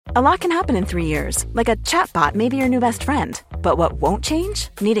A lot can happen in 3 years, like a chatbot may be your new best friend. But what won't change?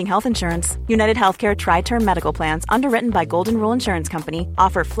 Needing health insurance. United Healthcare Tri-Term Medical Plans, underwritten by Golden Rule Insurance Company,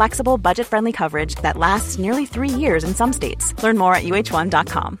 offer flexible, budget-friendly coverage that lasts nearly 3 years in some states. Learn more at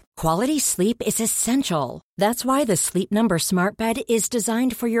uh1.com. Quality sleep is essential. That's why the Sleep Number Smart Bed is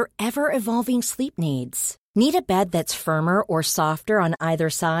designed for your ever-evolving sleep needs. Need a bed that's firmer or softer on either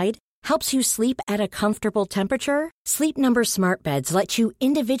side? Helps you sleep at a comfortable temperature? Sleep Number Smart Beds let you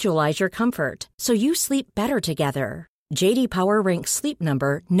individualize your comfort, so you sleep better together. J.D. Power ranks Sleep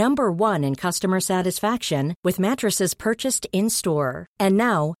Number number 1 in customer satisfaction with mattresses purchased in-store. And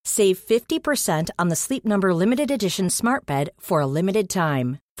now, save 50% on the Sleep Number Limited Edition Smart Bed for a limited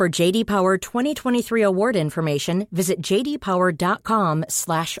time. For J.D. Power 2023 award information, visit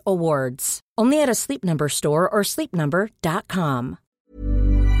jdpower.com/awards. Only at a Sleep Number store or sleepnumber.com.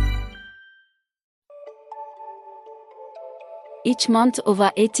 Each month, over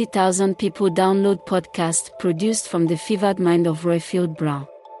 80,000 people download podcasts produced from the fevered mind of Roifield Brown.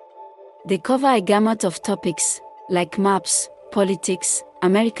 They cover a gamut of topics like maps, politics,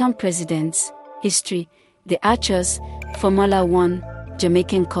 American presidents, history, the Archers, Formula One,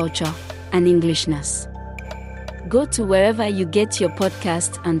 Jamaican culture, and Englishness. Go to wherever you get your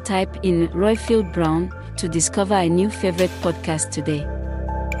podcast and type in Roifield Brown to discover a new favorite podcast today.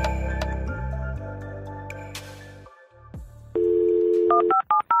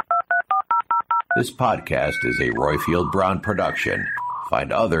 This podcast is a Roifield Brown production.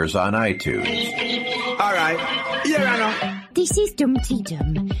 Find others on iTunes. All right. Here I know. This is Dumpty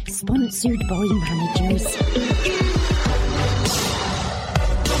Dum, sponsored by managers.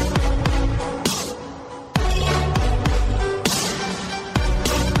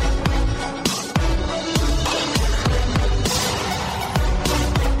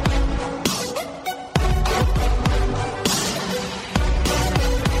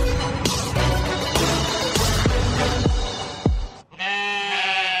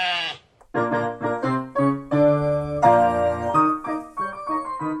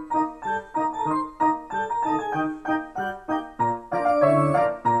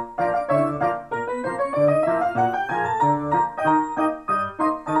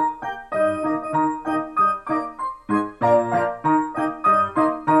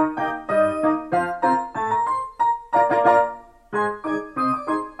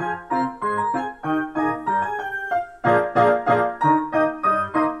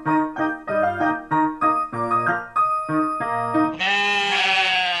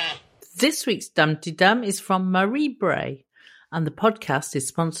 This week's Dumpty Dum is from Marie Bray, and the podcast is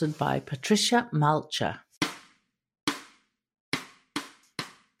sponsored by Patricia Malcher.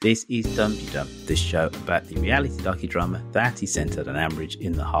 This is Dumpty Dum, the show about the reality docudrama that is centred on Ambridge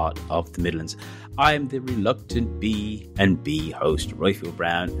in the heart of the Midlands. I am the reluctant B&B host, Roifield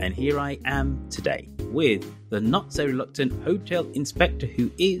Brown, and here I am today with the not-so-reluctant hotel inspector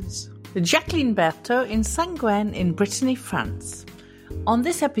who is... Jacqueline Berthaud in Saint-Gwen in Brittany, France. On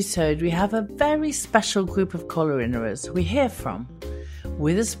this episode, we have a very special group of caller-innerers. We hear from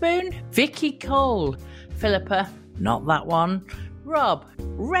Witherspoon, Vicky Cole, Philippa, not that one, Rob,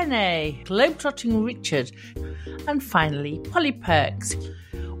 Renee, Globetrotting Richard, and finally, Polly Perks.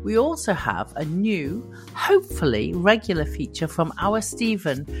 We also have a new, hopefully regular feature from our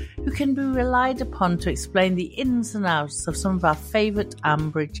Stephen, who can be relied upon to explain the ins and outs of some of our favourite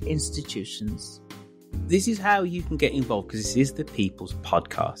Ambridge institutions. This is how you can get involved, because this is the People's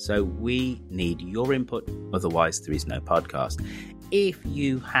Podcast, so we need your input, otherwise there is no podcast. If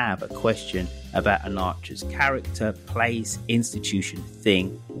you have a question about an Archer's character, place, institution,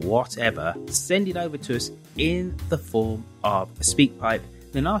 thing, whatever, send it over to us in the form of a speak pipe.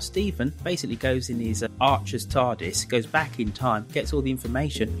 Then our Stephen basically goes in his Archer's TARDIS, goes back in time, gets all the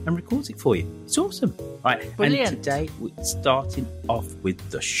information and records it for you. It's awesome. Right, brilliant. And today we're starting off with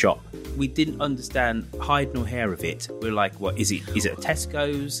the shop. We didn't understand hide nor hair of it. We're like, what is it? Is it a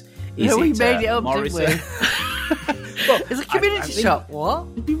Tesco's? We made it up, didn't we? Well, it's a community shop. What?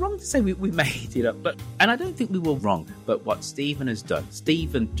 It'd be wrong to say we made it up, and I don't think we were wrong. But what Stephen has done,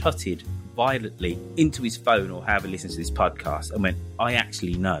 Stephen tutted violently into his phone or however he listens to this podcast and went, I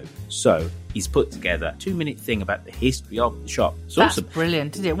actually know. So he's put together a 2-minute thing about the history of the shop. It's That's awesome.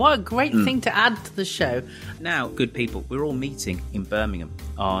 Brilliant, isn't it? What a great thing to add to the show. Now, good people, we're all meeting in Birmingham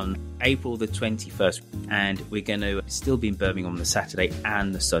on April the 21st, and we're going to still be in Birmingham on the Saturday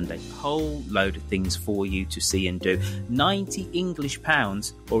and the Sunday. A whole load of things for you to see and do. 90 English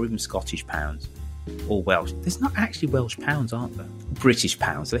pounds or even Scottish pounds. Or Welsh. There's not actually Welsh pounds, aren't there? British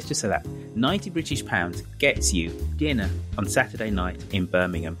pounds. Let's just say that. 90 British pounds gets you dinner on Saturday night in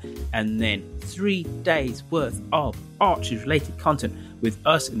Birmingham, and then 3 days worth of Archers related content with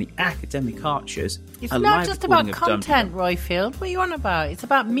us and the Academic Archers. It's not just about content, Roifield. What are you on about? It's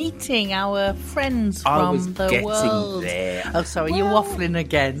about meeting our friends from the world. There. Oh, sorry, you're waffling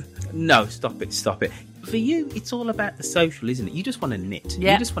again. No, stop it. For you, it's all about the social, isn't it? You just want to knit.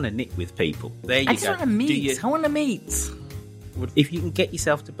 Yeah. You just want to knit with people. There you go. I just want to meet. I want to meet. If you can get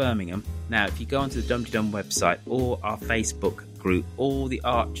yourself to Birmingham, now if you go onto the Dum Tee Dum website or our Facebook group or the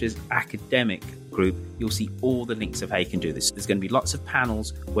Archers Academic group, you'll see all the links of how you can do this. There's going to be lots of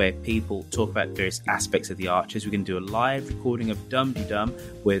panels where people talk about various aspects of the Archers. We're going to do a live recording of Dum Tee Dum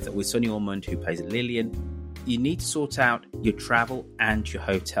with Sonny Ormond, who plays Lillian. You need to sort out your travel and your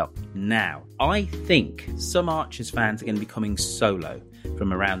hotel. Now, I think some Archers fans are going to be coming solo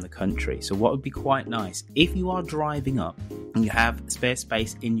from around the country. So what would be quite nice, if you are driving up and you have spare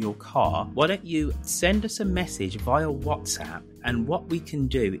space in your car, why don't you send us a message via WhatsApp? And what we can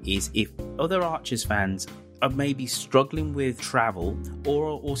do is, if other Archers fans are maybe struggling with travel or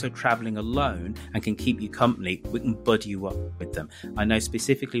are also travelling alone and can keep you company, we can buddy you up with them. I know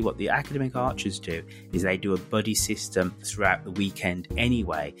specifically what the Academic Archers do is they do a buddy system throughout the weekend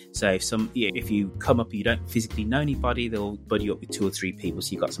anyway. So if you come up and you don't physically know anybody, they'll buddy you up with 2 or 3 people,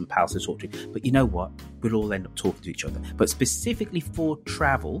 so you've got some pals to talk to. But you know what? We'll all end up talking to each other. But specifically for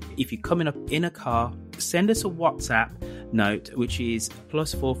travel, if you're coming up in a car, send us a WhatsApp note, which is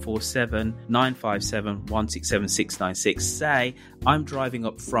 +447 957 167 696. Say, I'm driving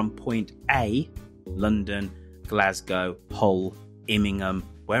up from point A, London, Glasgow, Hull, Immingham,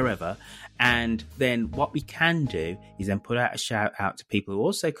 wherever. And then what we can do is then put out a shout out to people who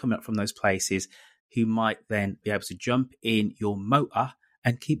also come up from those places, who might then be able to jump in your motor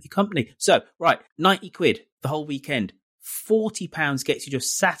and keep you company. So, right, 90 quid the whole weekend. £40 gets you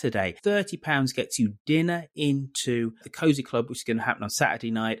just Saturday. £30 gets you dinner into the Cozy Club, which is going to happen on Saturday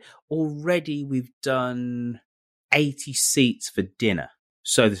night. Already we've done 80 seats for dinner.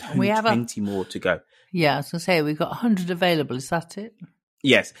 So there's only 20 more to go. Yeah, I was going to say, we've got 100 available. Is that it?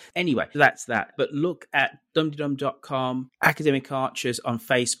 Yes. Anyway, that's that. But look at dumteedum.com, Academic Archers on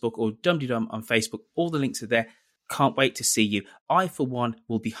Facebook, or Dum Tee Dum on Facebook. All the links are there. Can't wait to see you. I, for one,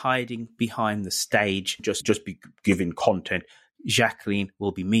 will be hiding behind the stage, just be giving content. Jacqueline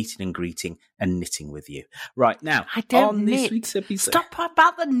will be meeting and greeting and knitting with you. Right, now, I don't on knit. This week's episode... Stop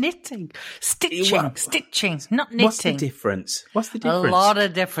about the knitting. Stitching, not knitting. What's the difference? A lot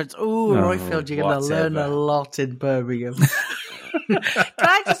of difference. Ooh, Roifield, you're going to learn a lot in Birmingham. Can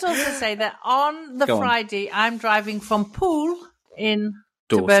I just also say that on the Friday, I'm driving from Poole to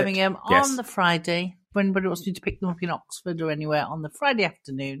Birmingham on the Friday. If anybody wants me to pick them up in Oxford or anywhere on the Friday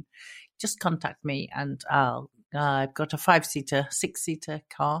afternoon, just contact me and I've got a 5-seater, 6-seater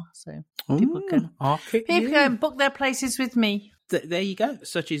car, so people can book their places with me. There you go.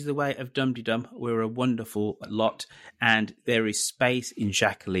 Such is the way of Dum Tee Dum. We're a wonderful lot, and there is space in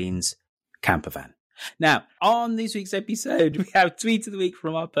Jacqueline's camper van. Now, on this week's episode, we have Tweet of the Week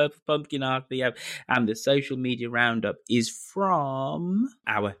from our Purple Pumpkin Arc, and the social media roundup is from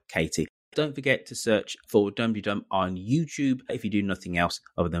our Katie. Don't forget to search for Dum Tee Dum on YouTube. If you do nothing else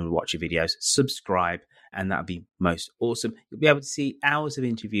other than watch your videos, subscribe, and that'll be most awesome. You'll be able to see hours of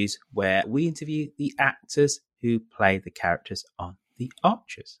interviews where we interview the actors who play the characters on The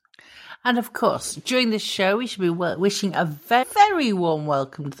Archers. And of course, during this show, we should be wishing a very, very warm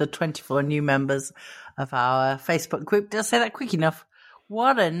welcome to the 24 new members of our Facebook group. Did I say that quick enough?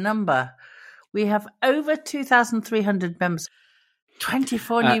 What a number. We have over 2,300 members.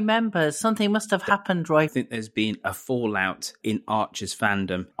 24 new members. Something must have happened, Roy. I think there's been a fallout in Archers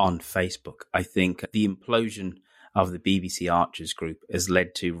fandom on Facebook. I think the implosion of the BBC Archers group has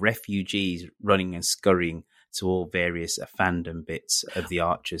led to refugees running and scurrying to all various fandom bits of the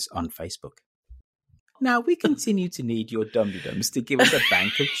Archers on Facebook. Now, we continue to need your Dum Tee Dums to give us a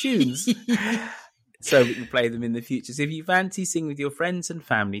bank of tunes, so we can play them in the future. So if you fancy singing with your friends and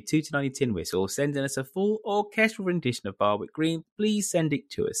family, Tootie Nonny Tin Whistle, sending us a full orchestral rendition of Barwick Green, please send it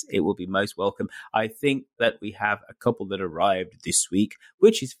to us. It will be most welcome. I think that we have a couple that arrived this week,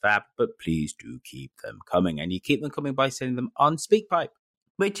 which is fab, but please do keep them coming. And you keep them coming by sending them on SpeakPipe,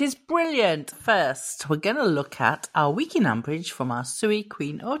 which is brilliant. First, we're going to look at our week in Ambridge from our Suey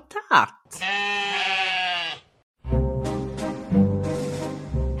Queen o' Tart.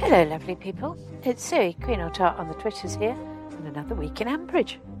 Hello, lovely people. It's Suey, Queen o' Tart on the Twitters here, and another week in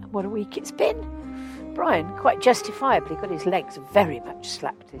Ambridge. And what a week it's been. Brian quite justifiably got his legs very much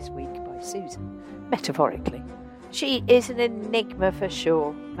slapped this week by Susan, metaphorically. She is an enigma for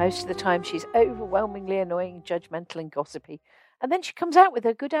sure. Most of the time she's overwhelmingly annoying, judgmental and gossipy, and then she comes out with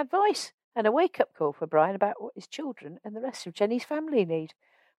her good advice and a wake-up call for Brian about what his children and the rest of Jenny's family need.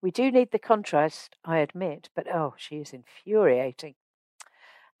 We do need the contrast, I admit, but she is infuriating.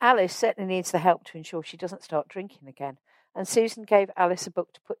 Alice certainly needs the help to ensure she doesn't start drinking again, and Susan gave Alice a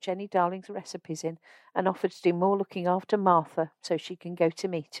book to put Jenny Darling's recipes in and offered to do more looking after Martha so she can go to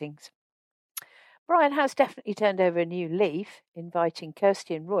meetings. Brian has definitely turned over a new leaf, inviting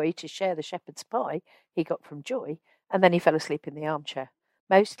Kirsty and Roy to share the shepherd's pie he got from Joy, and then he fell asleep in the armchair.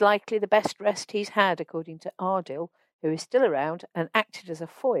 Most likely the best rest he's had, according to Ardil, who is still around and acted as a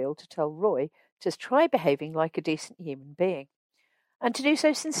foil to tell Roy to try behaving like a decent human being, and to do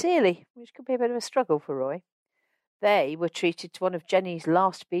so sincerely, which could be a bit of a struggle for Roy. They were treated to one of Jenny's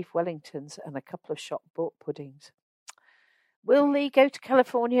last beef Wellingtons and a couple of shop-bought puddings. Will Lee go to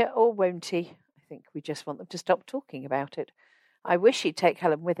California or won't he? I think we just want them to stop talking about it. I wish he'd take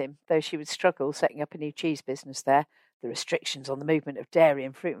Helen with him, though she would struggle setting up a new cheese business there. The restrictions on the movement of dairy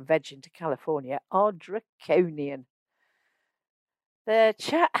and fruit and veg into California are draconian. The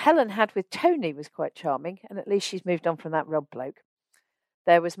chat Helen had with Tony was quite charming, and at least she's moved on from that Rob bloke.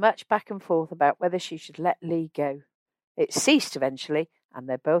 There was much back and forth about whether she should let Lee go. It ceased eventually, and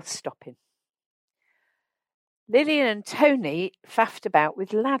they're both stopping. Lillian and Tony faffed about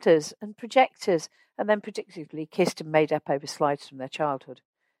with ladders and projectors, and then predictably kissed and made up over slides from their childhood.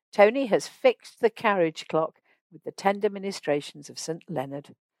 Tony has fixed the carriage clock with the tender ministrations of St.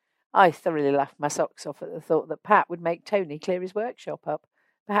 Leonard. I thoroughly laughed my socks off at the thought that Pat would make Tony clear his workshop up.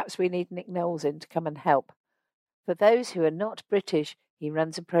 Perhaps we need Nick Knowles in to come and help. For those who are not British, he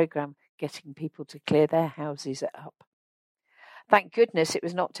runs a programme getting people to clear their houses up. Thank goodness it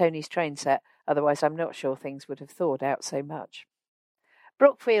was not Tony's train set, otherwise I'm not sure things would have thawed out so much.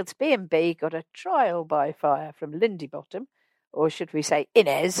 Brookfield's B&B got a trial by fire from Lindy Bottom, or should we say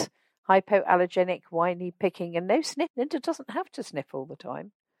Inez, hypoallergenic, whiny picking, and no sniff. Linda doesn't have to sniff all the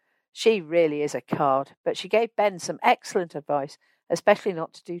time. She really is a card, but she gave Ben some excellent advice, especially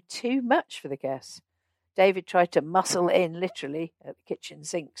not to do too much for the guests. David tried to muscle in, literally, at the kitchen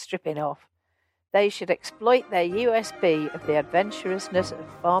sink, stripping off. They should exploit their USB of the adventurousness of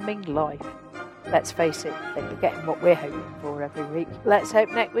farming life. Let's face it, they're getting what we're hoping for every week. Let's hope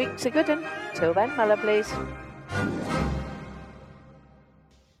next week's a good one. Till then, my lovelies.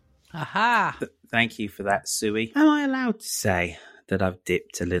 Aha! Thank you for that, Suey. Am I allowed to say that I've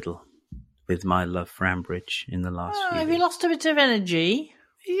dipped a little with my love for Ambridge in the last few Have weeks? you lost a bit of energy?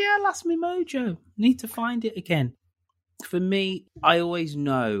 Yeah, I lost my mojo. Need to find it again. For me, I always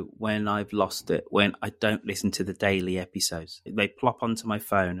know when I've lost it, when I don't listen to the daily episodes. They plop onto my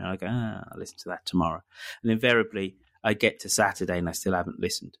phone and I go, I'll listen to that tomorrow. And invariably, I get to Saturday and I still haven't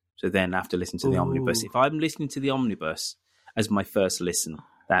listened. So then I have to listen to the omnibus. If I'm listening to the omnibus as my first listen,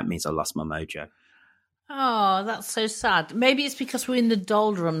 that means I lost my mojo. Oh, that's so sad. Maybe it's because we're in the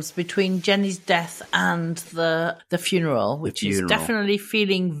doldrums between Jenny's death and the funeral, which is definitely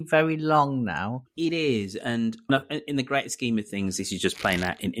feeling very long now. It is, and in the great scheme of things, this is just playing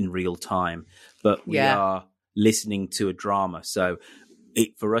out in real time. But we are listening to a drama, so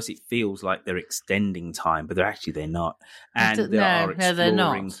for us, it feels like they're extending time, but they're not. And they're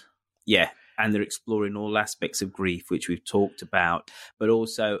not. Yeah. And they're exploring all aspects of grief, which we've talked about, but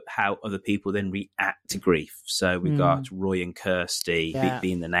also how other people then react to grief. So we've got Roy and Kirsty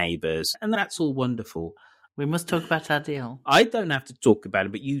being the neighbours, and that's all wonderful. We must talk about Ardil. I don't have to talk about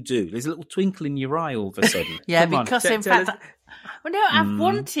it, but you do. There's a little twinkle in your eye all of a sudden. Because in fact, I've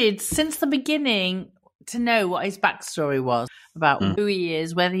wanted since the beginning to know what his backstory was, about who he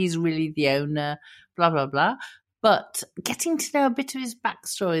is, whether he's really the owner, blah, blah, blah. But getting to know a bit of his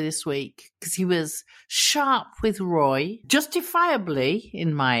backstory this week, because he was sharp with Roy, justifiably,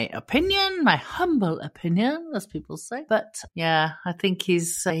 in my opinion, my humble opinion, as people say. But yeah, I think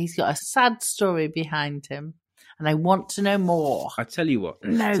he's got a sad story behind him, and I want to know more. I tell you what.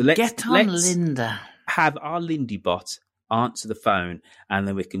 No, so let's Linda. Have our Lindy bot answer the phone, and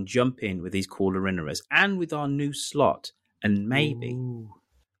then we can jump in with these caller-inners and with our new slot, and maybe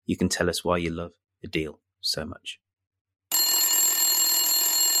you can tell us why you love the deal so much.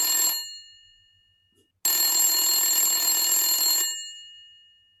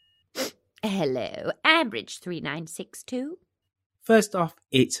 Hello, Ambridge 3962. First off,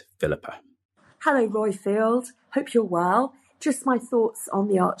 it's Philippa. Hello, Royfield. Hope you're well. Just my thoughts on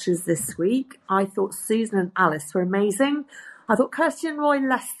the Archers this week. I thought Susan and Alice were amazing. I thought Kirsty and Roy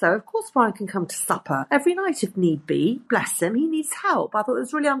less so. Of course, Brian can come to supper every night if need be. Bless him, he needs help. I thought it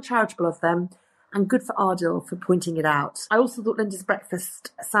was really uncharitable of them. And good for Ardil for pointing it out. I also thought Linda's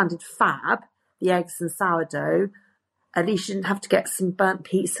breakfast sounded fab. The eggs and sourdough. At least she didn't have to get some burnt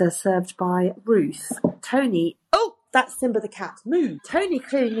pizza served by Ruth. Tony, that's Simba the cat. Move. Tony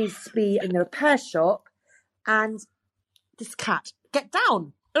clearly needs to be in the repair shop. And this cat, get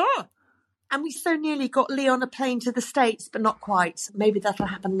down. Ugh. And we so nearly got Lee on a plane to the States, but not quite. Maybe that'll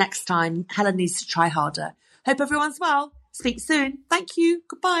happen next time. Helen needs to try harder. Hope everyone's well. Speak soon. Thank you.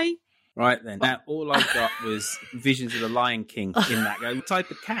 Goodbye. Right then. Now, all I got was visions of the Lion King in that type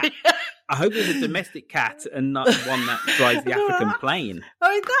of cat. I hope it's a domestic cat and not one that drives the African plane. I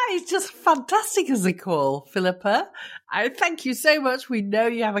mean, that is just fantastic as a call, Philippa. I thank you so much. We know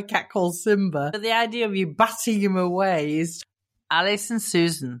you have a cat called Simba. But the idea of you batting him away is Alice and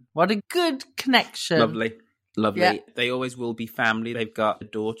Susan. What a good connection. Lovely. Yeah. They always will be family. They've got a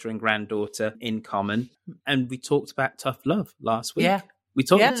daughter and granddaughter in common. And we talked about tough love last week. Yeah. We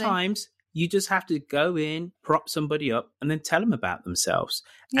talked at times you just have to go in, prop somebody up, and then tell them about themselves.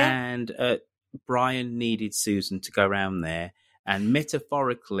 Yeah. And Brian needed Susan to go around there and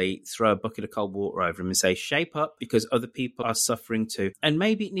metaphorically throw a bucket of cold water over him and say, shape up, because other people are suffering too. And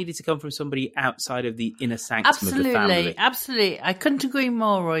maybe it needed to come from somebody outside of the inner sanctum of the family. Absolutely. I couldn't agree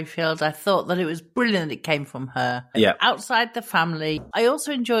more, Roifield. I thought that it was brilliant that it came from her. Yeah. Outside the family. I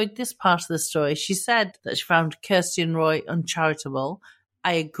also enjoyed this part of the story. She said that she found Kirsty and Roy uncharitable.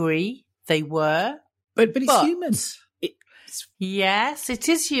 I agree. They were. But it's human. Yes, it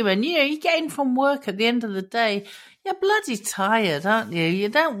is human. You know, you get in from work at the end of the day, you're bloody tired, aren't you? You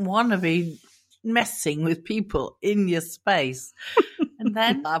don't want to be messing with people in your space. And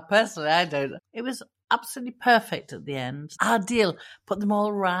then, personally, I don't. It was absolutely perfect at the end. Adil put them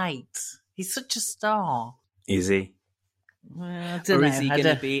all right. He's such a star. Is he? Well, I don't or know. Is he going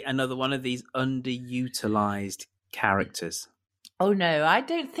to be another one of these underutilized characters? Oh, no, I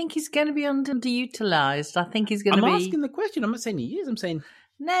don't think he's going to be underutilized. I think he's going to be... I'm asking the question. I'm not saying he is. I'm saying...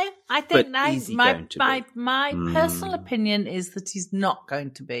 No, I think my personal opinion is that he's not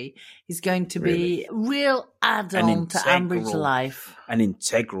going to be. He's going to be a real add-on to Ambridge life. An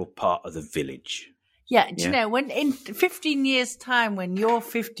integral part of the village. Yeah, do you know, when in 15 years' time, when you're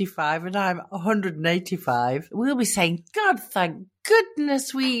 55 and I'm 185, we'll be saying, God, thank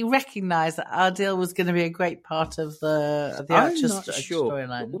goodness we recognised that Adil was going to be a great part of the Archer's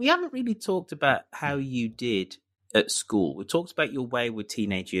storyline. We haven't really talked about how you did at school. We talked about your wayward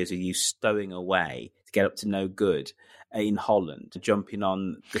teenage years of you stowing away to get up to no good in Holland, jumping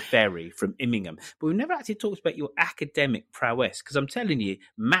on the ferry from Immingham. But we've never actually talked about your academic prowess, because I'm telling you,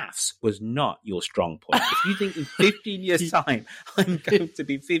 maths was not your strong point. If you think in 15 years' time, I'm going to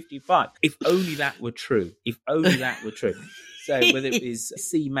be 55, if only that were true. If only that were true. So whether it was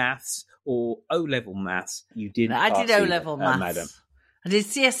C maths or O-level maths, you didn't pass. I did O-level maths. Madam. I did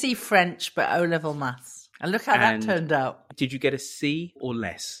CSE French, but O-level maths. And look how that turned out. Did you get a C or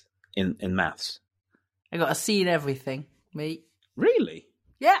less in maths? I got a C in everything, me. Really?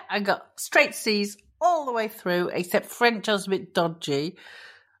 Yeah, I got straight C's all the way through, except French I was a bit dodgy.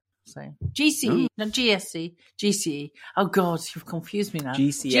 So GCE, not GSE, GCE. Oh, God, you've confused me now.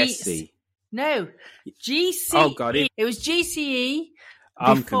 GCSE. No, GCE. Oh, God. It was GCE.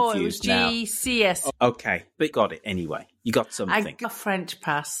 I'm before confused it was now. GCSE. Okay, but got it anyway. You got something. I got a French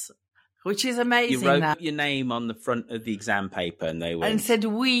pass, which is amazing. You wrote now. your name on the front of the exam paper, and they were and said,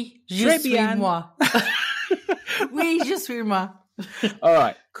 "Oui, je suis moi." Oui, je suis moi. All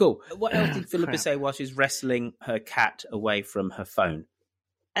right, cool. What else did Philippa say while she's wrestling her cat away from her phone?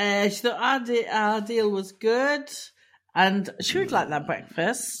 She thought Adil was good, and she would like that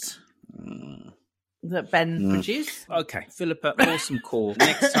breakfast that Ben produced. Okay, Philippa, awesome call.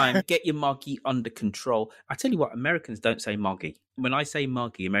 Next time, get your moggy under control. I tell you what, Americans don't say moggy. When I say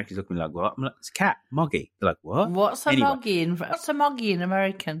moggy, Americans look at me like, what? I'm like, it's a cat, moggy. They're like, what? What's a moggy in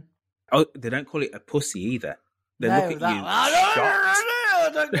American? Oh, they don't call it a pussy either. They look at you shocked. No,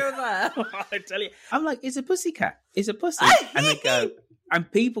 don't go there. I tell you. I'm like, it's a pussy cat. It's a pussy. And they go,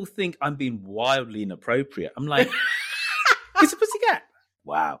 and people think I'm being wildly inappropriate. I'm like, it's a pussy cat.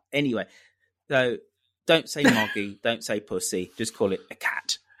 Wow. Anyway, so don't say moggy, don't say pussy, just call it a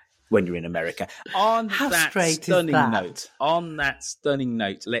cat when you're in America. On that stunning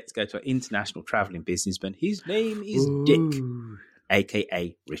note, let's go to our international travelling businessman. His name is Dick,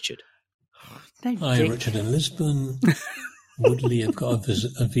 a.k.a. Richard. Hi, Richard in Lisbon. Would Lee have got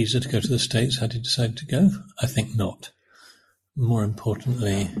a visa to go to the States had he decided to go? I think not. More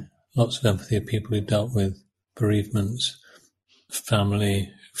importantly, lots of empathy of people who dealt with bereavements,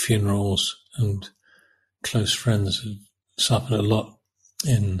 family, funerals, and close friends have suffered a lot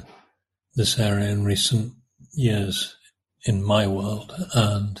in this area in recent years in my world.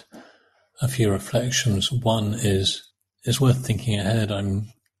 And a few reflections. One is, it's worth thinking ahead. I'm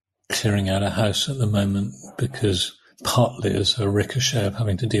clearing out a house at the moment because partly as a ricochet of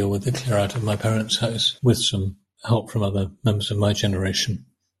having to deal with the clear out of my parents' house with some help from other members of my generation.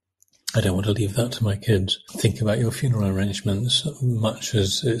 I don't want to leave that to my kids. Think about your funeral arrangements, much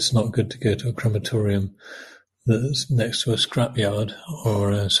as it's not good to go to a crematorium that's next to a scrapyard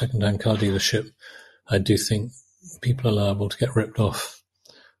or a second-hand car dealership. I do think people are liable to get ripped off,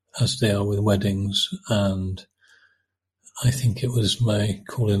 as they are with weddings, and I think it was my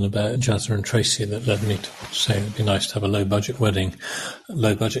call-in about Jazza and Tracy that led me to say it'd be nice to have a low-budget wedding.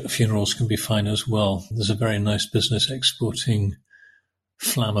 Low-budget funerals can be fine as well. There's a very nice business exporting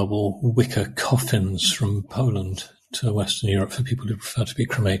flammable wicker coffins from Poland to Western Europe for people who prefer to be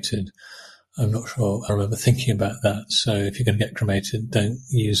cremated. I'm not sure I remember thinking about that. So if you're going to get cremated, don't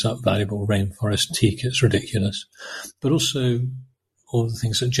use up valuable rainforest teak. It's ridiculous. But also all the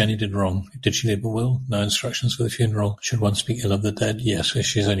things that Jenny did wrong. Did she leave a will? No instructions for the funeral. Should one speak ill of the dead? Yes,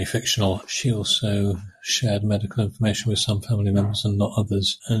 she's only fictional. She also shared medical information with some family members and not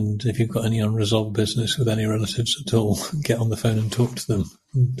others. And if you've got any unresolved business with any relatives at all, get on the phone and talk to them.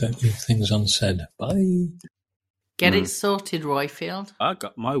 Don't leave things unsaid. Bye. Get it sorted, Royfield. I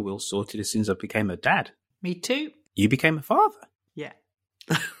got my will sorted as soon as I became a dad. Me too. You became a father? Yeah.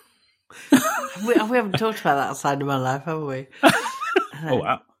 we haven't talked about that side of my life, have we? Oh,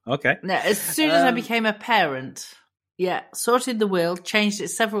 wow. Okay. No, as soon as I became a parent, sorted the will, changed it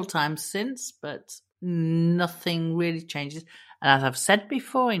several times since, but nothing really changes. And as I've said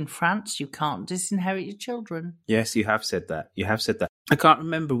before, in France, you can't disinherit your children. Yes, you have said that. I can't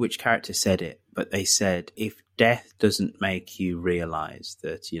remember which character said it, but they said if death doesn't make you realise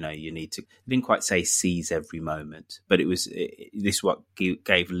that, you need to... They didn't quite say seize every moment, but this is what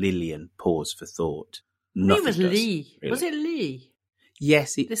gave Lillian pause for thought. It was Lee. Really. Was it Lee?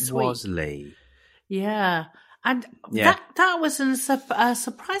 Yes, it was Lee. Yeah. And that was a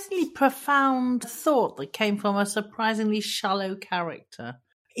surprisingly profound thought that came from a surprisingly shallow character.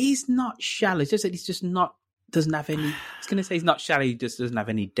 He's not shallow. It's just that he's just not... doesn't have any... I was going to say he's not shallow, he just doesn't have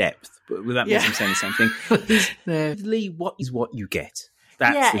any depth. But without me saying the same thing. Lee, what is what you get?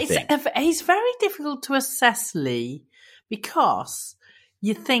 That's the thing. He's very difficult to assess, Lee, because...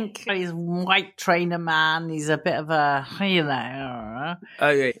 You think he's a white trainer man, he's a bit of a,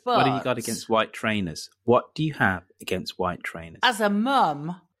 Okay, what have you got against white trainers? What do you have against white trainers? As a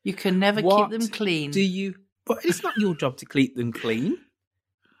mum, you can never keep them clean. But it's not your job to keep them clean.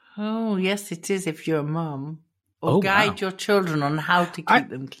 Oh, yes, it is if you're a mum. Or guide your children on how to keep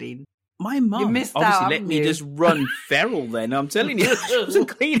them clean. My mum obviously let me just run feral then, I'm telling you. She wasn't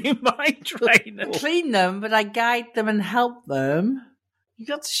cleaning my trainer. Clean them, but I guide them and help them. You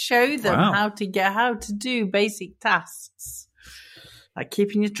got to show them how to do basic tasks, like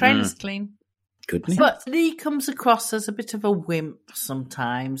keeping your trainers clean. Goodness. But Lee comes across as a bit of a wimp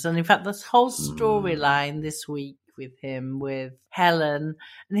sometimes, and in fact, this whole storyline this week with him, with Helen,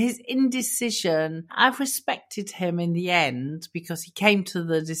 and his indecision. I've respected him in the end because he came to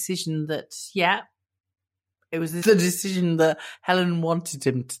the decision that it was the decision that Helen wanted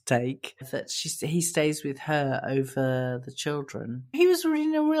him to take, that he stays with her over the children. He was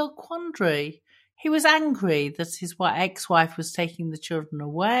in a real quandary. He was angry that his ex-wife was taking the children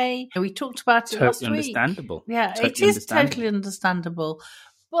away. We talked about it last week. Totally understandable. Yeah, it is totally understandable.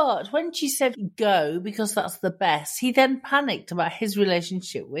 But when she said go because that's the best, he then panicked about his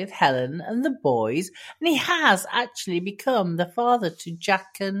relationship with Helen and the boys, and he has actually become the father to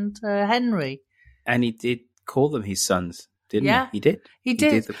Jack and Henry. And he did call them his sons, didn't he? He did. He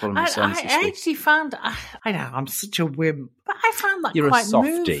did call them his sons. I actually found... I know, I'm such a wimp. But I found that You're quite a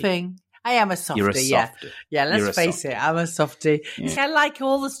softie. moving. I am a softie, You're a softie. Yeah, let's face it, I'm a softie. Yeah. See, I like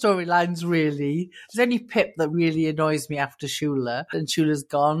all the storylines, really. There's only Pip that really annoys me after Shula. And Shula's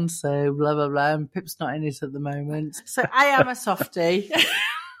gone, so blah, blah, blah. And Pip's not in it at the moment. So I am a softie.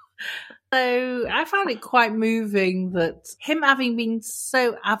 So I found it quite moving that him having been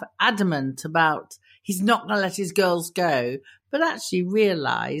so adamant about he's not going to let his girls go, but actually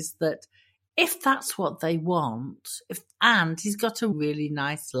realised that if that's what they want, and he's got a really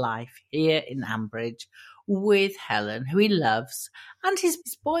nice life here in Ambridge with Helen, who he loves, and his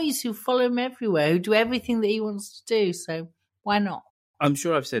boys who follow him everywhere, who do everything that he wants to do, so why not? I'm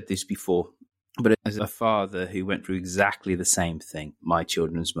sure I've said this before, but as a father who went through exactly the same thing, my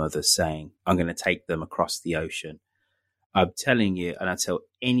children's mother saying, I'm going to take them across the ocean. I'm telling you, and I tell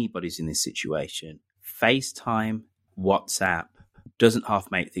anybody who's in this situation, FaceTime, WhatsApp doesn't half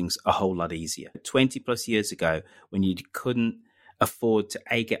make things a whole lot easier. 20 plus years ago, when you couldn't afford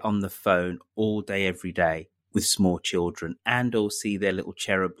to get on the phone all day, every day with small children and or see their little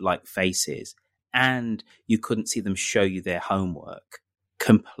cherub-like faces, and you couldn't see them show you their homework,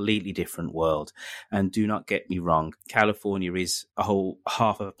 completely different world. And do not get me wrong, California is a whole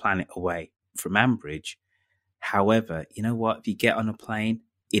half of a planet away from Ambridge. However, you know what? If you get on a plane,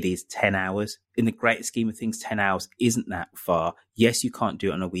 it is 10 hours. In the greater scheme of things, 10 hours isn't that far. Yes, you can't do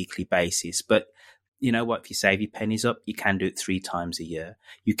it on a weekly basis, but you know what? If you save your pennies up, you can do it 3 times a year.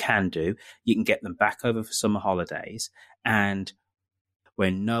 You can get them back over for summer holidays. And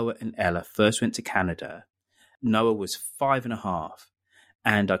when Noah and Ella first went to Canada, Noah was 5.5.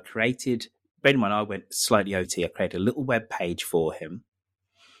 And I created, bear in mind, I went slightly OT. I created a little web page for him.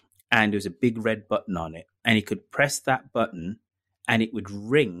 And there was a big red button on it. And he could press that button and it would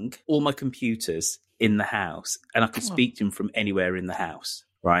ring all my computers in the house. And I could speak to him from anywhere in the house.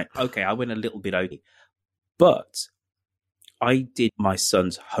 Right. Okay, I went a little bit OT. But I did my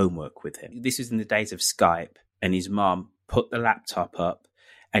son's homework with him. This was in the days of Skype, and his mum put the laptop up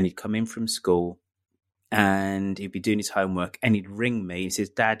and he'd come in from school and he'd be doing his homework and he'd ring me. He says,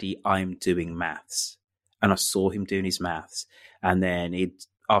 "Daddy, I'm doing maths." And I saw him doing his maths. And then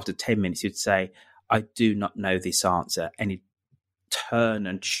after 10 minutes, he'd say, "I do not know this answer." And he'd turn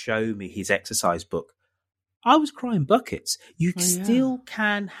and show me his exercise book. I was crying buckets. You still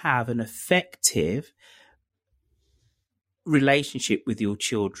can have an effective relationship with your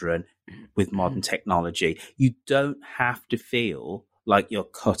children with modern technology. You don't have to feel like you're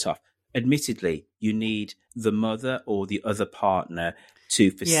cut off. Admittedly, you need the mother or the other partner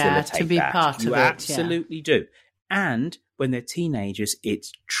to facilitate to be that. part of it. You absolutely do. And when they're teenagers,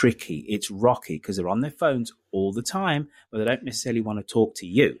 it's tricky. It's rocky because they're on their phones all the time, but they don't necessarily want to talk to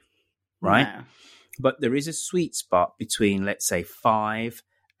you, right? No. But there is a sweet spot between, let's say, 5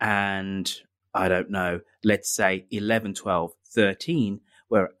 and, I don't know, let's say 11, 12, 13,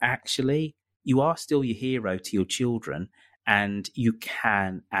 where actually you are still your hero to your children and you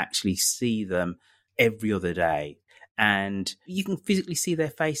can actually see them every other day and you can physically see their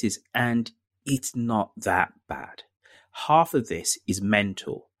faces and it's not that bad. Half of this is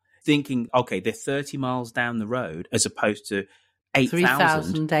mental. Thinking, okay, they're 30 miles down the road as opposed to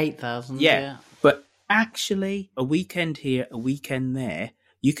 8,000. 8,000. Yeah. But actually, a weekend here, a weekend there,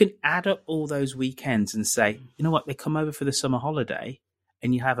 you can add up all those weekends and say, you know what, they come over for the summer holiday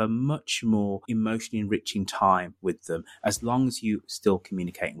and you have a much more emotionally enriching time with them as long as you still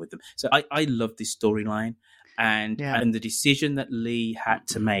communicating with them. So I love this storyline and the decision that Lee had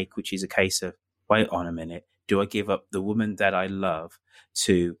to make, which is a case of, wait on a minute, do I give up the woman that I love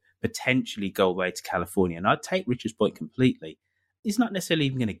to potentially go away to California? And I'd take Richard's point completely. He's not necessarily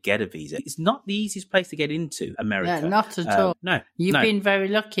even going to get a visa. It's not the easiest place to get into America. No, not at all. No. You've been very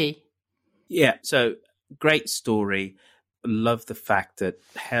lucky. Yeah, so great story. Love the fact that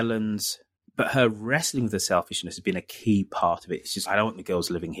her wrestling with the selfishness has been a key part of it. It's just, I don't want the girls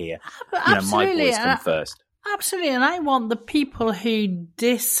living here. My boys come first. Absolutely, and I want the people who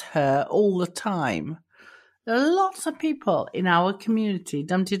diss her all the time. There are lots of people in our community,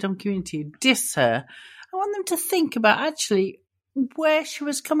 Dumpty Dum community, who diss her. I want them to think about actually where she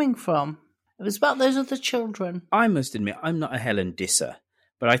was coming from. It was about those other children. I must admit, I'm not a Helen disser,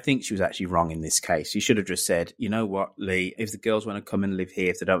 but I think she was actually wrong in this case. She should have just said, you know what, Lee, if the girls want to come and live here,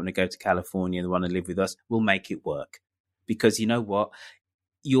 if they don't want to go to California, they want to live with us, we'll make it work. Because you know what?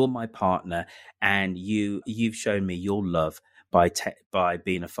 You're my partner and you've shown me your love by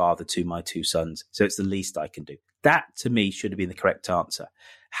being a father to my 2 sons. So it's the least I can do. That, to me, should have been the correct answer.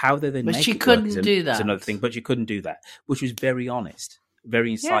 How they then but make she it couldn't work do that. is another thing. But she couldn't do that, which was very honest,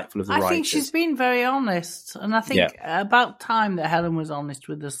 very insightful of the writers. I think she's been very honest. And I think about time that Helen was honest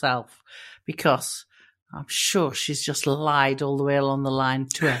with herself, because I'm sure she's just lied all the way along the line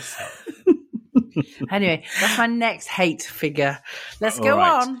to herself. Anyway, that's my next hate figure. Let's go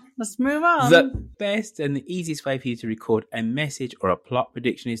on. Let's move on. The best and the easiest way for you to record a message or a plot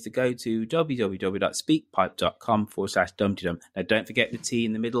prediction is to go to www.speakpipe.com/dumptydum. Now, don't forget the T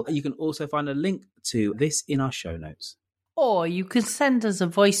in the middle. You can also find a link to this in our show notes. Or you can send us a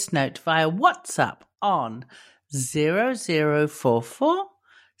voice note via WhatsApp on 0044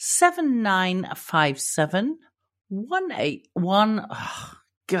 7957 181. Oh,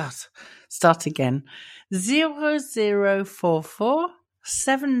 God. Start again. 0044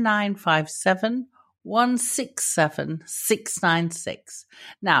 7957 167 696.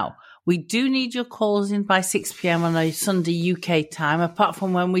 Now, we do need your calls in by 6 p.m. on a Sunday UK time, apart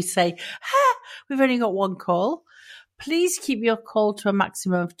from when we say, we've only got one call. Please keep your call to a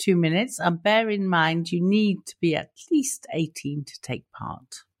maximum of 2 minutes and bear in mind you need to be at least 18 to take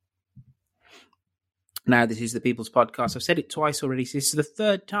part. Now, this is the People's Podcast. I've said it twice already. So this is the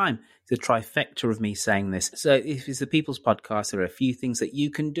third time. It's a trifecta of me saying this. So if it's the People's Podcast, there are a few things that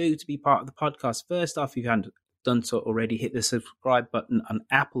you can do to be part of the podcast. First off, if you haven't done so already, hit the subscribe button on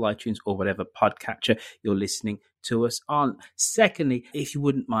Apple iTunes or whatever podcatcher you're listening to us on. Secondly, if you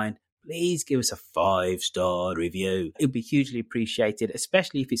wouldn't mind, please give us a 5-star review. It would be hugely appreciated,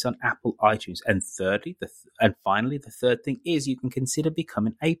 especially if it's on Apple iTunes. And finally, the third thing is you can consider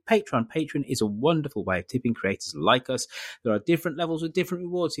becoming a patron. Patreon is a wonderful way of tipping creators like us. There are different levels with different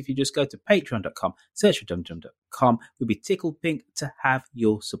rewards. If you just go to patreon.com, search for dumdum.com, we'll be tickled pink to have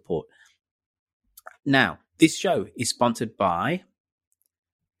your support. Now, this show is sponsored by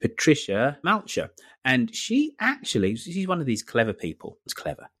Patricia Malcher, and she's one of these clever people. It's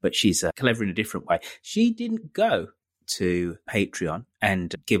clever, but she's clever in a different way. She didn't go to Patreon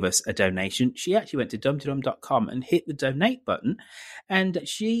and give us a donation. She actually went to dumdum.com and hit the donate button, and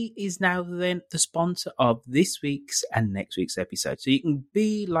she is now then the sponsor of this week's and next week's episode. So you can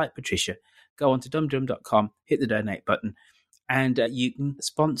be like Patricia, go on to dumdum.com, hit the donate button, and you can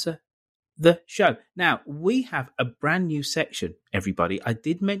sponsor the show. Now, we have a brand new section, everybody. I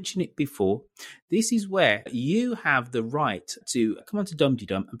did mention it before. This is where you have the right to come on to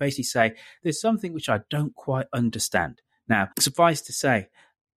Dumdydum and basically say, there's something which I don't quite understand. Now, suffice to say,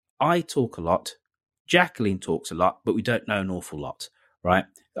 I talk a lot, Jacqueline talks a lot, but we don't know an awful lot, right?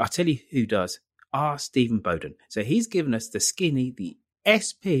 I'll tell you who does. Stephen Bowden. So he's given us the skinny, the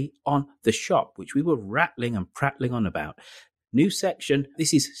SP on the shop, which we were rattling and prattling on about. New section.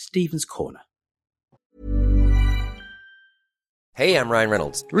 This is Stephen's Corner. Hey, I'm Ryan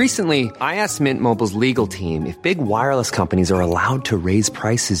Reynolds. Recently, I asked Mint Mobile's legal team if big wireless companies are allowed to raise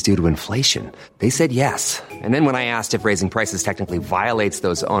prices due to inflation. They said yes. And then when I asked if raising prices technically violates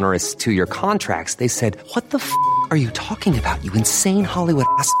those onerous 2-year contracts, they said, "What the f*** are you talking about, you insane Hollywood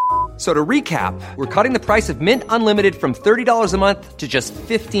ass?" So to recap, we're cutting the price of Mint Unlimited from $30 a month to just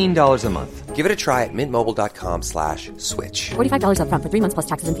 $15 a month. Give it a try at mintmobile.com/switch. $45 up front for 3 months plus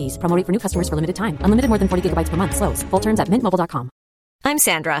taxes and fees. Promo rate for new customers for limited time. Unlimited more than 40 gigabytes per month. Slows full terms at mintmobile.com. I'm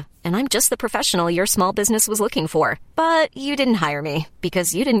Sandra, and I'm just the professional your small business was looking for. But you didn't hire me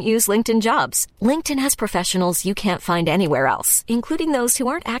because you didn't use LinkedIn Jobs. LinkedIn has professionals you can't find anywhere else, including those who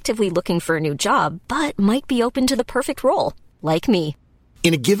aren't actively looking for a new job, but might be open to the perfect role, like me.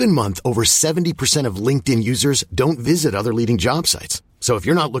 In a given month, over 70% of LinkedIn users don't visit other leading job sites. So if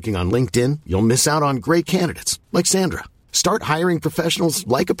you're not looking on LinkedIn, you'll miss out on great candidates like Sandra. Start hiring professionals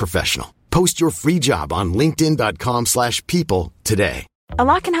like a professional. Post your free job on linkedin.com/people today. A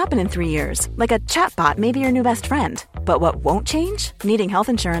lot can happen in 3 years, like a chatbot may be your new best friend. But what won't change? Needing health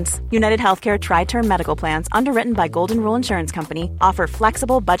insurance. United Healthcare Tri-Term Medical Plans, underwritten by Golden Rule Insurance Company, offer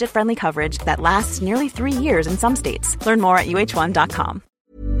flexible, budget-friendly coverage that lasts nearly 3 years in some states. Learn more at uh1.com.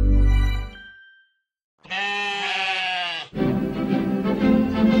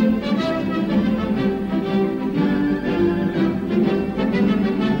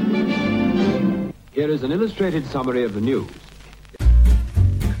 Here is an illustrated summary of the news.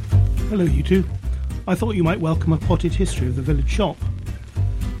 Hello, you two. I thought you might welcome a potted history of the village shop.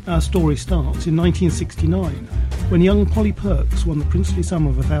 Our story starts in 1969, when young Polly Perks won the princely sum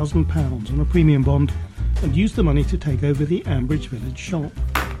of £1,000 on a premium bond and used the money to take over the Ambridge village shop.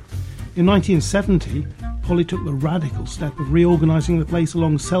 In 1970, Polly took the radical step of reorganising the place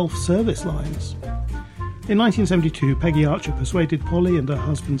along self-service lines. In 1972, Peggy Archer persuaded Polly and her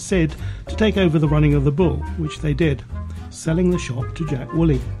husband Sid to take over the running of the Bull, which they did, selling the shop to Jack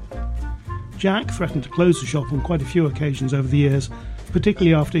Woolley. Jack threatened to close the shop on quite a few occasions over the years,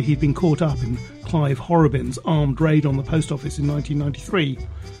 particularly after he'd been caught up in Clive Horrobin's armed raid on the post office in 1993,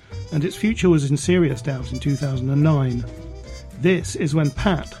 and its future was in serious doubt in 2009. This is when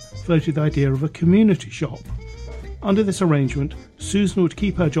Pat floated the idea of a community shop. Under this arrangement, Susan would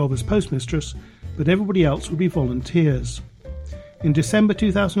keep her job as postmistress, but everybody else would be volunteers. In December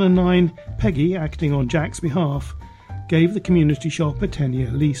 2009, Peggy, acting on Jack's behalf, gave the community shop a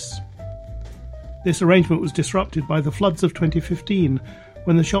 10-year lease. This arrangement was disrupted by the floods of 2015,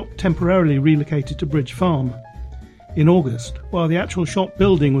 when the shop temporarily relocated to Bridge Farm. In August, while the actual shop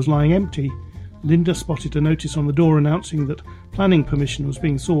building was lying empty, Linda spotted a notice on the door announcing that planning permission was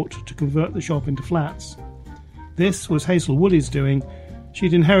being sought to convert the shop into flats. This was Hazel Woolley's doing.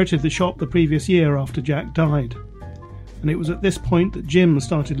 She'd inherited the shop the previous year after Jack died. And it was at this point that Jim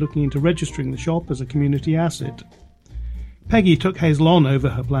started looking into registering the shop as a community asset. Peggy took Hazel on over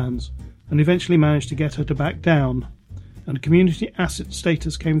her plans, and eventually managed to get her to back down, and community asset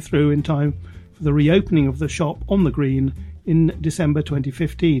status came through in time for the reopening of the shop on the Green in December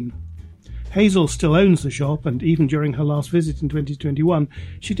 2015. Hazel still owns the shop, and even during her last visit in 2021,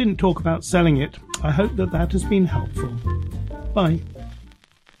 she didn't talk about selling it. I hope that has been helpful. Bye.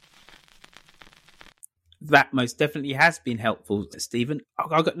 That most definitely has been helpful, Stephen.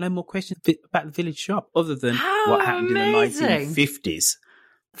 I've got no more questions about the village shop, other than what happened in the 1950s.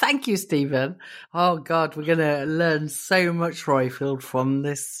 Thank you, Stephen. Oh, God, we're going to learn so much, Roifield, from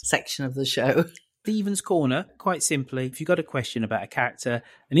this section of the show. Stephen's Corner, quite simply, if you've got a question about a character,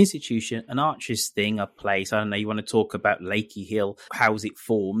 an institution, an Archer's thing, a place, I don't know, you want to talk about Lakey Hill, how was it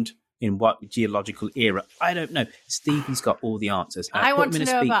formed, in what geological era, I don't know. Stephen's got all the answers. I want to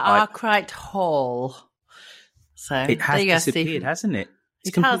know about Arkwright Hall. So it has disappeared, hasn't it?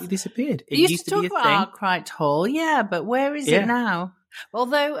 It's completely disappeared. It used to be about Arkwright Hall, yeah, but where is it now?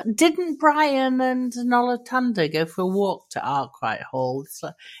 Although, didn't Brian and Nola Tanda go for a walk to Arkwright Hall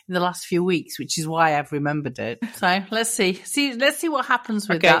in the last few weeks, which is why I've remembered it. So let's see. Let's see what happens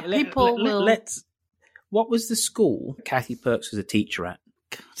with that. What was the school Kathy Perks was a teacher at?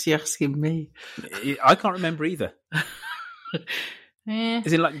 You're asking me. I can't remember either.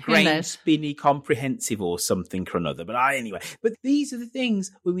 Is it like Grange Spinney Comprehensive or something or another? But anyway, but these are the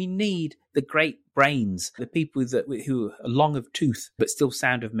things where we need the great brains, the people who are long of tooth but still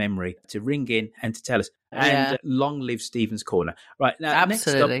sound of memory, to ring in and to tell us. And long live Stephen's Corner. Right, now,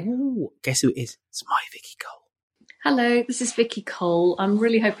 absolutely. Next up, guess who it is? It's my Vicky Cole. Hello, this is Vicky Cole. I'm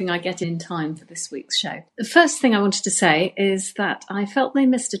really hoping I get in time for this week's show. The first thing I wanted to say is that I felt they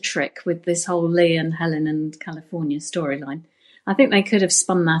missed a trick with this whole Lee and Helen and California storyline. I think they could have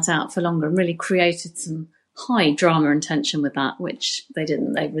spun that out for longer and really created some high drama and tension with that, which they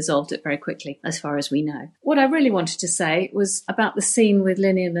didn't. They resolved it very quickly, as far as we know. What I really wanted to say was about the scene with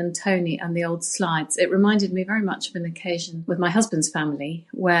Linian and Tony and the old slides. It reminded me very much of an occasion with my husband's family,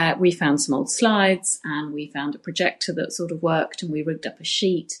 where we found some old slides and we found a projector that sort of worked, and we rigged up a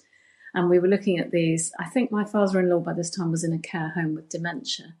sheet and we were looking at these. I think my father-in-law by this time was in a care home with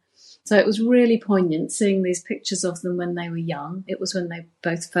dementia. So it was really poignant seeing these pictures of them when they were young. It was when they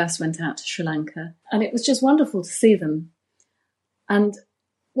both first went out to Sri Lanka. And it was just wonderful to see them. And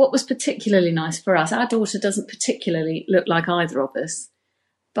what was particularly nice for us, our daughter doesn't particularly look like either of us.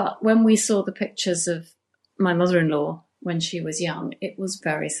 But when we saw the pictures of my mother-in-law when she was young, it was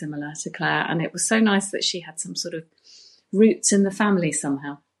very similar to Claire. And it was so nice that she had some sort of roots in the family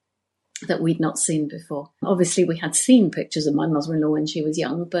somehow that we'd not seen before. Obviously, we had seen pictures of my mother-in-law when she was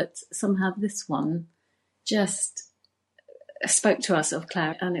young, but somehow this one just spoke to us of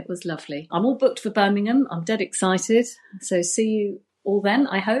Claire, and it was lovely. I'm all booked for Birmingham. I'm dead excited. So see you all then,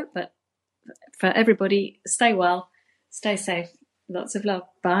 I hope. But for everybody, stay well, stay safe. Lots of love.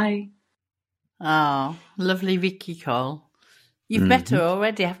 Bye. Oh, lovely Vicky Cole. You've met her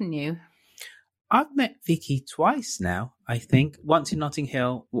already, haven't you? I've met Vicky twice now, I think. Once in Notting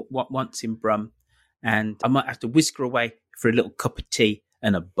Hill, once in Brum. And I might have to whisk her away for a little cup of tea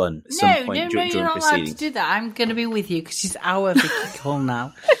and a bun at some point during you're not allowed to do that. I'm going to be with you because she's our Vicky Cole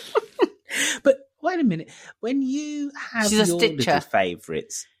now. But wait a minute. When you have your little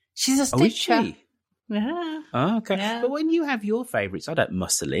favourites... She's a stitcher. Is she? Yeah. Oh, okay. Yeah. But when you have your favourites, I don't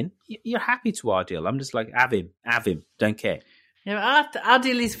muscle in. You're happy to Ardil. I'm just like, have him, don't care. Yeah,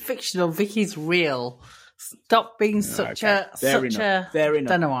 Ardil is fictional. Vicky's real. Stop being such a. Fair enough.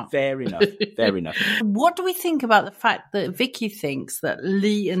 Don't know what. Fair enough. What do we think about the fact that Vicky thinks that the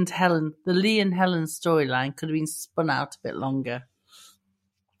Lee and Helen storyline could have been spun out a bit longer?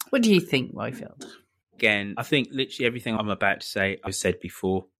 What do you think, Roifield? Again, I think literally everything I'm about to say I've said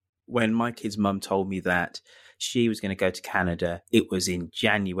before. When my kid's mum told me that she was going to go to Canada, it was in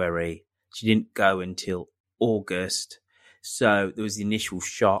January. She didn't go until August. So there was the initial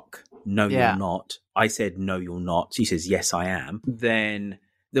shock. No, you're not. I said, no, you're not. She says, yes, I am. Then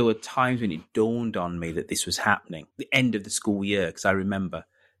there were times when it dawned on me that this was happening. The end of the school year, because I remember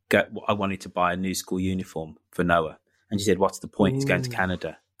I wanted to buy a new school uniform for Noah. And she said, what's the point? He's going to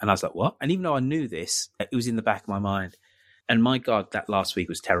Canada. And I was like, what? And even though I knew this, it was in the back of my mind. And my God, that last week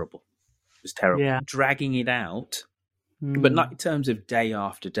was terrible. It was terrible. Yeah. Dragging it out, but not in terms of day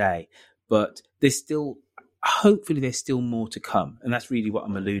after day. But hopefully there's still more to come. And that's really what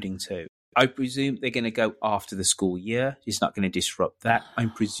I'm alluding to. I presume they're going to go after the school year. It's not going to disrupt that.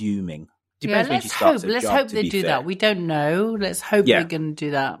 I'm presuming. Depends when she starts her job, let's hope they do that. We don't know. Let's hope they're going to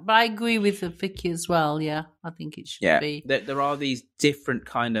do that. But I agree with Vicky as well. Yeah, I think it should be. There are these different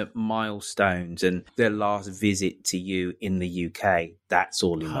kind of milestones, and their last visit to you in the UK, that's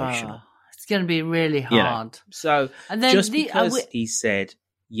all emotional. It's going to be really hard. You know? So and then just because he said,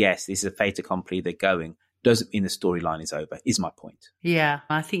 yes, this is a fait accompli, they're going, doesn't mean the storyline is over, is my point. Yeah,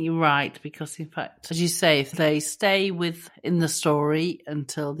 I think you're right, because in fact, as you say, if they stay in the story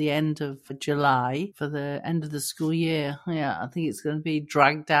until the end of July, for the end of the school year, I think it's going to be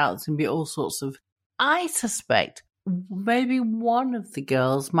dragged out. It's going to be all sorts of... I suspect maybe one of the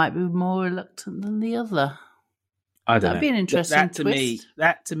girls might be more reluctant than the other. I don't know. That'd be an interesting twist.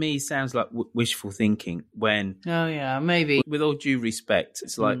 That to me sounds like wishful thinking. When maybe. With all due respect,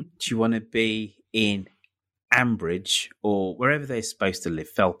 it's like, do you want to be in Ambridge or wherever they're supposed to live,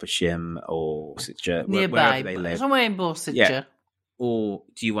 Felpersham or Borsetshire, wherever they live, somewhere in Borsetshire? Yeah. Or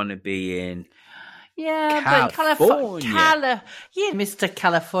do you want to be in? Yeah, California. Mr.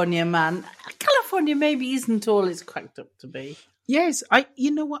 California man. California maybe isn't all it's cracked up to be. Yes, you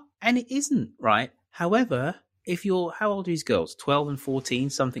know what? And it isn't, right? However, if you're, how old are these girls? 12 and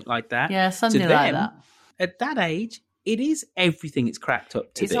 14, something like that? Yeah, something like that. At that age, it is everything it's cracked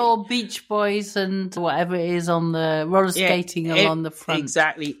up to be. It's all Beach Boys and whatever it is on the roller skating along the front.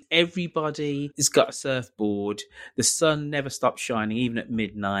 Exactly. Everybody has got a surfboard. The sun never stops shining, even at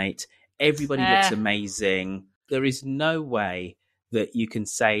midnight. Everybody looks amazing. There is no way that you can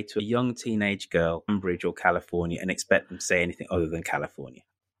say to a young teenage girl, Ambridge or California, and expect them to say anything other than California.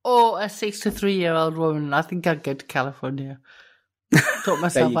 Or a 63-year-old woman. I think I'd go to California. Talk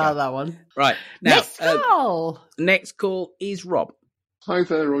myself out of that one. Right. Now, next call is Rob. Hi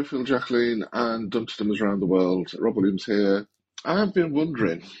there, Royfield, Jacqueline, and Dumpty Dummers around the world. Rob Williams here. I've been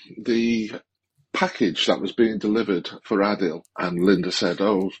wondering, the package that was being delivered for Adil, and Linda said,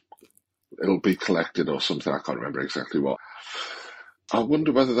 it'll be collected or something. I can't remember exactly what. I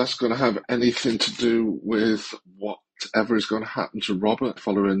wonder whether that's going to have anything to do with whatever is going to happen to Robert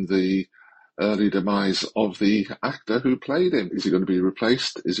following the early demise of the actor who played him. Is he going to be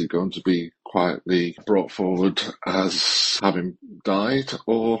replaced? Is he going to be quietly brought forward as having died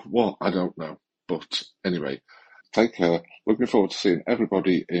or what? I don't know. But anyway, take care. Looking forward to seeing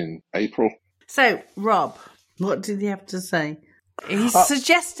everybody in April. So, Rob, what did he have to say? He's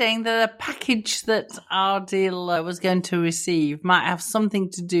suggesting that a package that Adil was going to receive might have something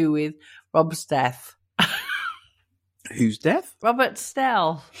to do with Rob's death. Whose death? Robert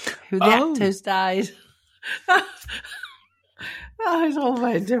Snell, who the actor's died. It's all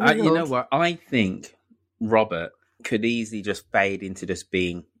very difficult. You know what? I think Robert could easily just fade into just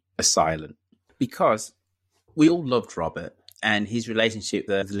being a silent, because we all loved Robert and his relationship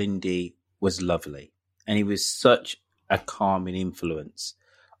with Lindy was lovely. And he was such a calming influence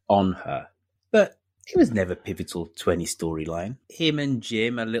on her. But he was never pivotal to any storyline. Him and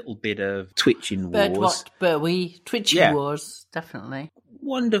Jim, a little bit of twitching wars. Twitching wars, definitely.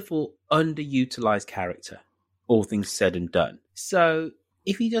 Wonderful, underutilized character, all things said and done. So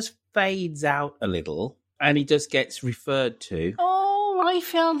if he just fades out a little and he just gets referred to...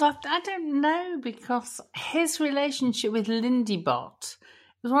 Royfield, I don't know, because his relationship with Lindy Bot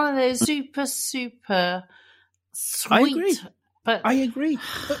was one of those super sweet. I agree.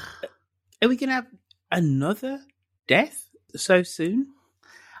 But are we going to have another death so soon?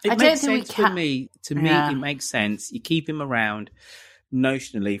 It makes sense for me. To me, it makes sense. You keep him around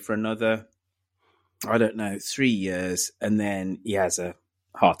notionally for another, 3 years, and then he has a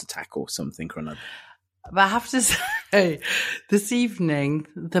heart attack or something or another. But I have to say, this evening,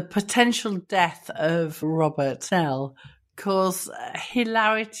 the potential death of Robert Snell caused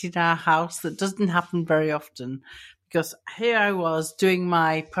hilarity in our house that doesn't happen very often. Because here I was doing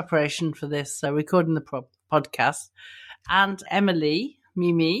my preparation for this, recording the podcast, and Emily,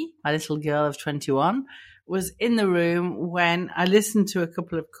 Mimi, my little girl of 21, was in the room when I listened to a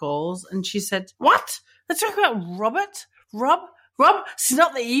couple of calls, and she said, "What? They're talking about Robert? Rob? He's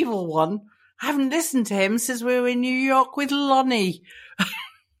not the evil one. I haven't listened to him since we were in New York with Lonnie."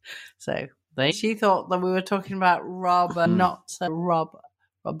 So she thought that we were talking about Rob and not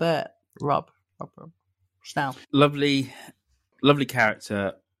Robert Snell. Lovely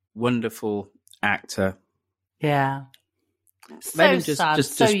character, wonderful actor. Yeah. Let him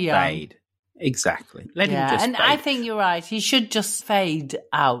just fade. Exactly. Let him just fade. I think you're right. He should just fade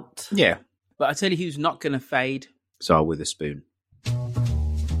out. Yeah. But I tell you who's not going to fade? Saul Witherspoon.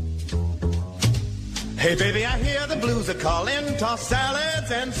 Hey, baby, I hear the blues are calling. Tossed salads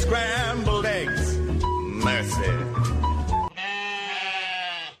and scrambled eggs. Mercy.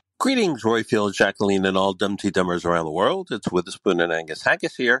 Greetings, Royfield, Jacqueline, and all Dumpty Dummers around the world. It's Witherspoon and Angus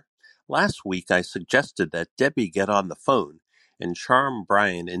Haggis here. Last week, I suggested that Debbie get on the phone and charm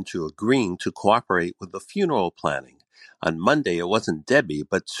Brian into agreeing to cooperate with the funeral planning. On Monday, it wasn't Debbie,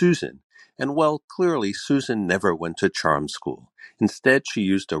 but Susan. And, well, clearly, Susan never went to charm school. Instead, she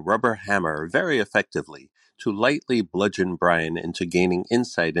used a rubber hammer very effectively to lightly bludgeon Brian into gaining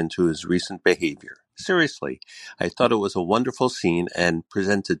insight into his recent behavior. Seriously, I thought it was a wonderful scene and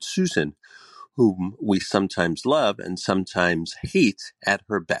presented Susan, whom we sometimes love and sometimes hate, at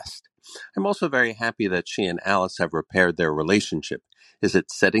her best. I'm also very happy that she and Alice have repaired their relationship. Is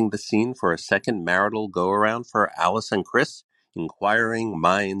it setting the scene for a second marital go-around for Alice and Chris? Inquiring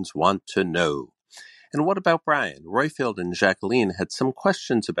minds want to know. And what about Brian? Roifield and Jacqueline had some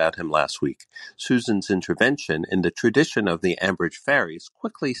questions about him last week. Susan's intervention in the tradition of the Ambridge fairies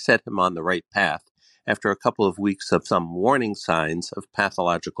quickly set him on the right path after a couple of weeks of some warning signs of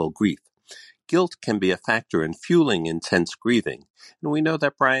pathological grief. Guilt can be a factor in fueling intense grieving, and we know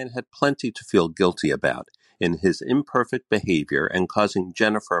that Brian had plenty to feel guilty about in his imperfect behavior and causing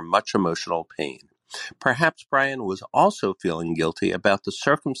Jennifer much emotional pain. Perhaps Brian was also feeling guilty about the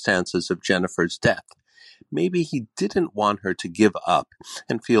circumstances of Jennifer's death. Maybe he didn't want her to give up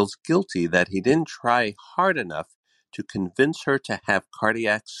and feels guilty that he didn't try hard enough to convince her to have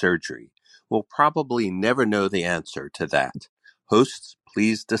cardiac surgery. We'll probably never know the answer to that. Hosts,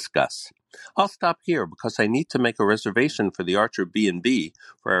 please discuss. I'll stop here because I need to make a reservation for the Archer B&B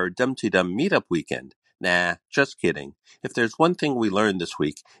for our Dumpty Dum meetup weekend. Nah, just kidding. If there's one thing we learned this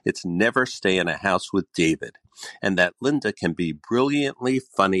week, it's never stay in a house with David, and that Linda can be brilliantly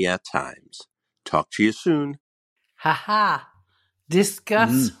funny at times. Talk to you soon. Ha.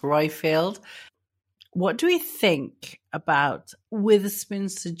 Discuss, Roifield. What do we think about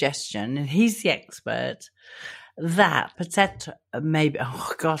Witherspoon's suggestion, and he's the expert, that peut-être, maybe,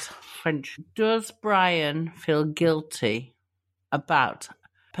 oh God, French, does Brian feel guilty about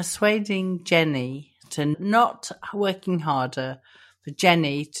persuading Jenny to not working harder for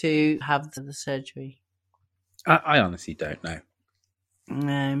Jenny to have the surgery? I honestly don't know.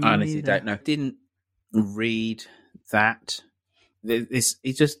 No, me I honestly neither. don't know. Didn't read that. He's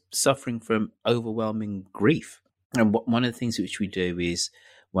just suffering from overwhelming grief. And one of the things which we do is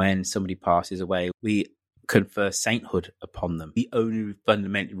when somebody passes away, we confer sainthood upon them. We only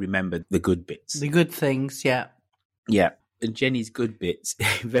fundamentally remember the good bits. The good things, yeah. Yeah. And Jenny's good bits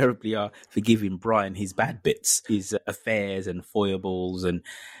invariably are forgiving Brian his bad bits, his affairs and foibles. And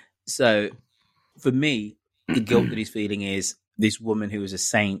so for me, the guilt that he's feeling is this woman who was a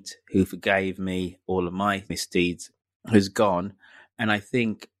saint who forgave me all of my misdeeds has gone. And I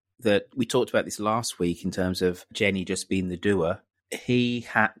think that we talked about this last week in terms of Jenny just being the doer. He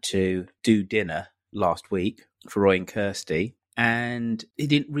had to do dinner last week for Roy and Kirsty, and he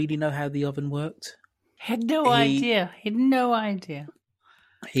didn't really know how the oven worked. Had no idea.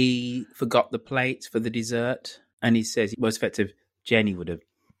 He forgot the plates for the dessert, and he says, most effective, Jenny would have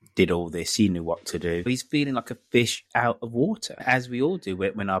did all this. She knew what to do. He's feeling like a fish out of water, as we all do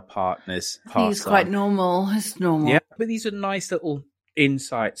when our partners pass on. It's quite normal. It's normal. Yeah, but these are nice little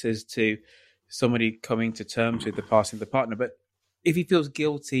insights as to somebody coming to terms with the passing of the partner. But if he feels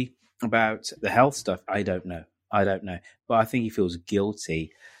guilty about the health stuff, I don't know. But I think he feels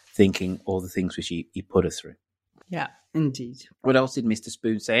guilty thinking all the things which he put her through. Yeah, indeed. What else did Mr.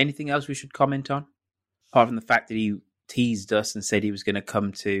 Spoon say? Anything else we should comment on? Apart from the fact that he teased us and said he was going to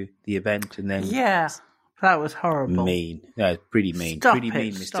come to the event and then... Yeah, that was horrible. Mean. Yeah, pretty mean. Stop pretty it,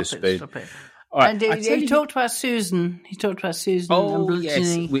 mean, Mr. Spoon. Stop it. All right, and he talked about Susan. Oh, and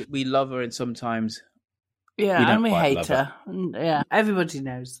yes. We love her and sometimes... Yeah, and we hate her. Yeah, everybody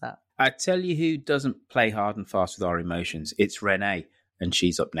knows that. I tell you who doesn't play hard and fast with our emotions. It's Renee, and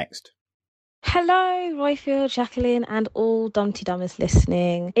she's up next. Hello, Roifield, Jacqueline, and all Dumpty Dummers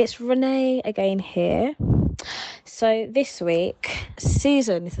listening. It's Renee again here. So this week,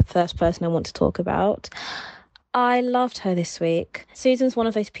 Susan is the first person I want to talk about. I loved her this week. Susan's one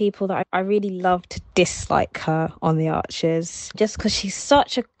of those people that I really love to dislike her on The Archers, just because she's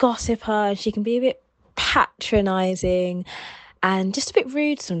such a gossiper and she can be a bit patronising and just a bit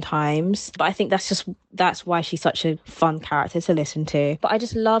rude sometimes, but I think that's why she's such a fun character to listen to. But I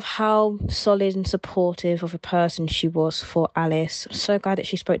just love how solid and supportive of a person she was for Alice. I'm so glad that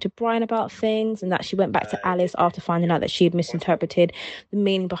she spoke to Brian about things and that she went back to Alice after finding out that she had misinterpreted the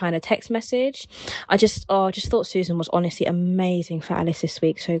meaning behind a text message. I just thought Susan was honestly amazing for Alice this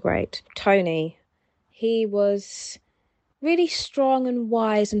week. So great. Tony, he was really strong and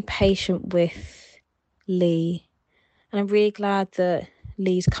wise and patient with Lee. And I'm really glad that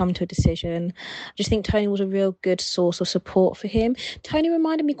Lee's come to a decision. I just think Tony was a real good source of support for him. Tony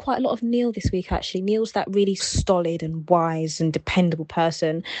reminded me quite a lot of Neil this week, actually. Neil's that really stolid and wise and dependable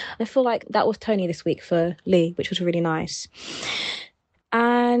person. I feel like that was Tony this week for Lee, which was really nice.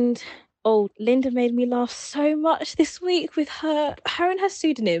 And... Linda made me laugh so much this week with her and her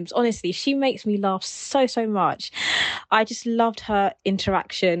pseudonyms. Honestly, she makes me laugh so much. I just loved her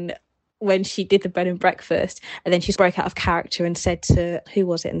interaction when she did the bed and breakfast, and then she broke out of character and said to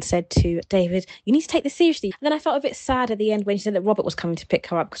David, you need to take this seriously. And then I felt a bit sad at the end when she said that Robert was coming to pick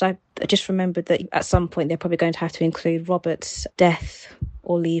her up, because I just remembered that at some point they're probably going to have to include Robert's death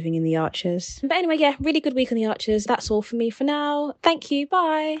or leaving in The Archers. But anyway, yeah, really good week on The Archers. That's all for me for now. Thank you.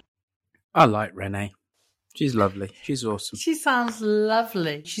 Bye. I like Renee. She's lovely. She's awesome. She sounds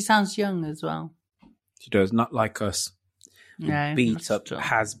lovely. She sounds young as well. She does, not like us. No, Beat up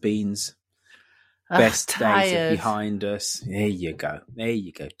has-beens. Best days are behind us. There you go.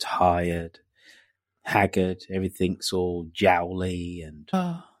 Tired, haggard, everything's all jowly and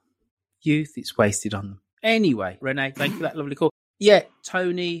youth, it's wasted on them. Anyway, Renee, thank you for that lovely call. Yeah,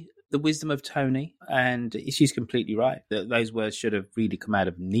 Tony, the wisdom of Tony, and she's completely right. Those words should have really come out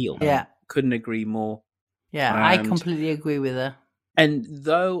of Neil. Yeah. Couldn't agree more. Yeah, I completely agree with her. And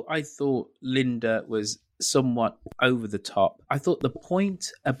though I thought Linda was somewhat over the top, I thought the point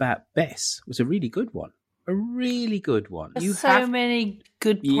about Bess was a really good one. A really good one. There's so many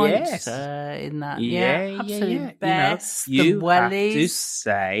good points in that. Yeah, absolutely. Bess, you the wellies. Have to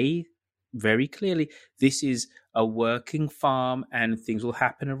say very clearly, this is a working farm and things will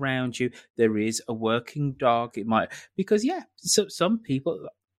happen around you. There is a working dog. It might, because so some people,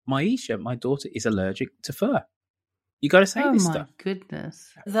 Maisha, my daughter, is allergic to fur. You got to say this stuff. Oh, my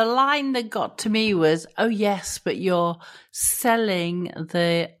goodness. The line that got to me was, oh, yes, but you're selling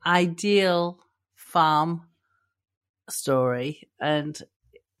the ideal farm story and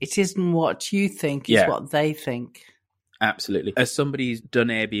it isn't what you think, it's what they think. Absolutely. As somebody who's done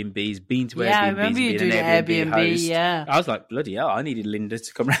Airbnbs, been to Airbnbs, I remember you doing Airbnb host, yeah. I was like, bloody hell, I needed Linda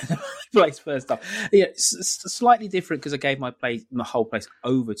to come around my place first off. Yeah, slightly different because I gave my whole place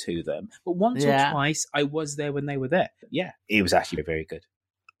over to them. But once or twice, I was there when they were there. Yeah, it was actually very good.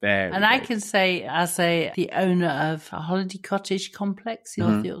 And I can say, as the owner of a holiday cottage complex in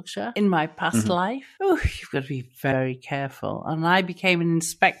North Yorkshire, in my past life, you've got to be very careful. And I became an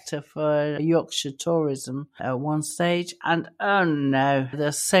inspector for Yorkshire tourism at one stage. And oh no,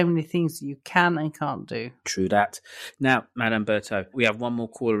 there's so many things that you can and can't do. True that. Now, Madame Berto, we have one more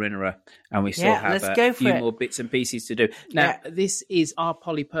caller in a row, and we still have a few more bits and pieces to do. Now, this is our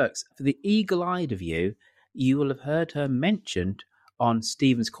Polly Perks. For the eagle-eyed of you, you will have heard her mentioned on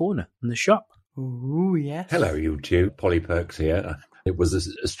Stephen's Corner in the shop. Ooh, yes. Hello, you two. Polly Perks here. It was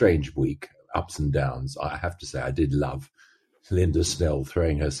a strange week, ups and downs. I have to say, I did love Linda Snell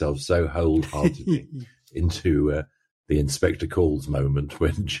throwing herself so wholeheartedly into the Inspector Calls moment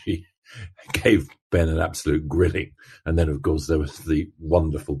when she gave Ben an absolute grilling. And then, of course, there was the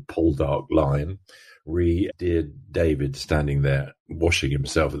wonderful Poldark line. Dear David standing there washing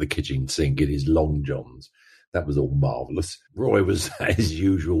himself at the kitchen sink in his long johns. That was all marvellous. Roy was his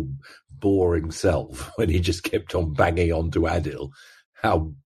usual boring self when he just kept on banging on to Adil,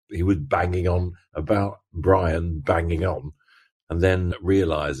 how he was banging on about Brian banging on, and then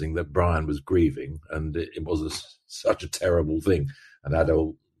realising that Brian was grieving and it was such a terrible thing. And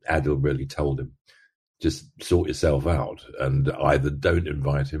Adil really told him, just sort yourself out and either don't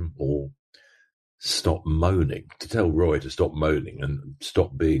invite him or stop moaning, to tell Roy to stop moaning and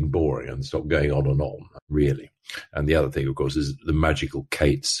stop being boring and stop going on, really. And the other thing, of course, is the magical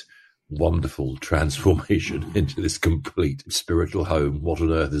Kate's wonderful transformation into this complete spiritual home. What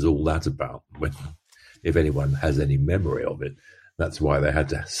on earth is all that about? If anyone has any memory of it, that's why they had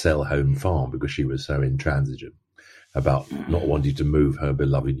to sell Home Farm, because she was so intransigent about not wanting to move her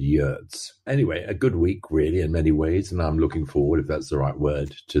beloved yurts. Anyway, a good week, really, in many ways, and I'm looking forward, if that's the right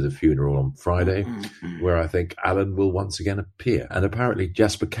word, to the funeral on Friday, where I think Alan will once again appear. And apparently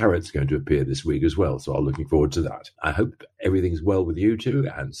Jasper Carrot's going to appear this week as well, so I'm looking forward to that. I hope everything's well with you two,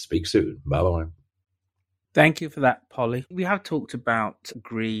 and speak soon. Bye-bye. Thank you for that, Polly. We have talked about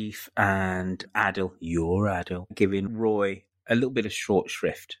grief and your Adil, giving Roy a little bit of short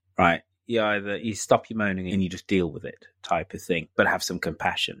shrift, right? You stop your moaning and you just deal with it type of thing, but have some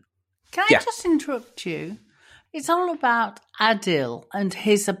compassion. Can I just interrupt you? It's all about Adil and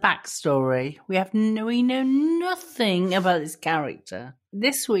his backstory. We know nothing about his character.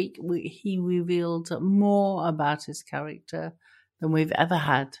 This week, he revealed more about his character than we've ever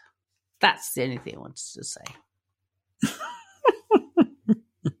had. That's the only thing I wanted to say.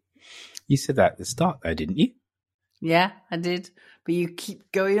 You said that at the start, though, didn't you? Yeah, I did. But you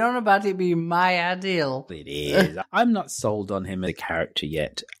keep going on about it being my Adil. It is. I'm not sold on him as a character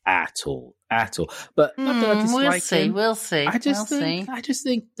yet at all. But not that I dislike him. We'll see. I just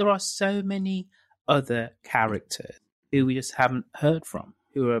think there are so many other characters who we just haven't heard from,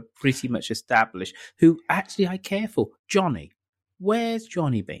 who are pretty much established, who actually I care for. Johnny. Where's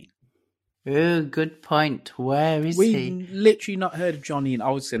Johnny been? Oh, good point. Where is he? We've literally not heard of Johnny in, I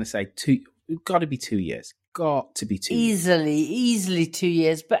was going to say, got to be 2 years. Got to be 2 years. Easily 2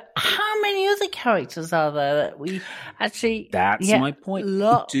 years. But how many other characters are there that we actually... That's my point.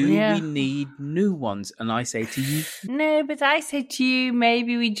 Do we need new ones? And I say to you... No, but I say to you,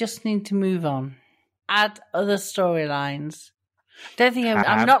 maybe we just need to move on. Add other storylines.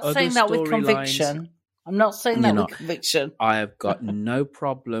 I'm not saying that with conviction. I'm not saying that with conviction. I have got no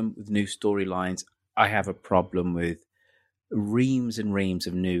problem with new storylines. I have a problem with reams and reams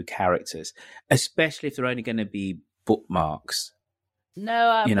of new characters, especially if they're only going to be bookmarks. No,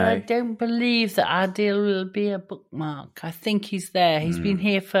 I don't believe that Adil will be a bookmark. I think he's there. He's been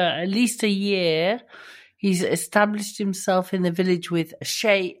here for at least a year. He's established himself in the village with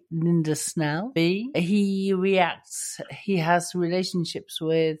Shay Linda Snell. He has relationships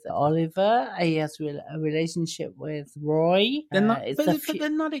with Oliver. He has a relationship with Roy. They're not, but they're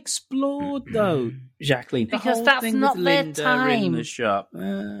not explored, though, Jacqueline. Because that's not their Linda time. In the shop.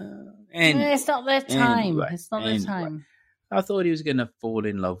 It's not their time. It's not their time. I thought he was going to fall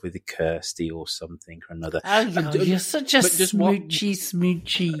in love with Kirsty or something or another. Oh, you're such a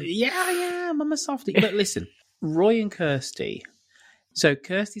smoochy. Yeah, I am. I'm a softie. But listen, Roy and Kirsty. So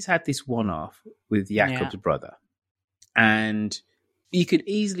Kirsty's had this one-off with Jakob's brother. And you could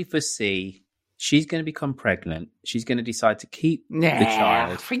easily foresee she's going to become pregnant. She's going to decide to keep the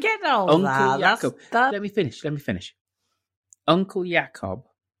child. Forget all Uncle that. Jakob. Let me finish. Uncle Jakob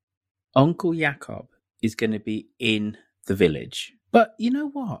is going to be in the village. But you know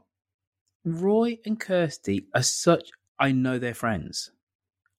what? Roy and Kirsty are I know they're friends.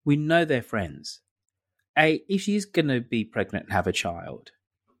 We know they're friends. If she's going to be pregnant and have a child,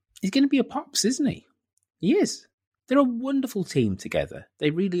 he's going to be a pops, isn't he? He is. They're a wonderful team together. They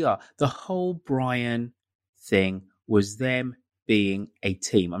really are. The whole Brian thing was them being a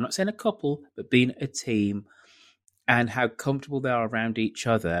team. I'm not saying a couple, but being a team, and how comfortable they are around each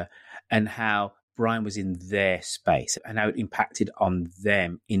other, and how Brian was in their space and how it impacted on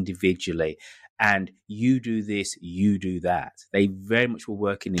them individually. And you do this, you do that. They very much were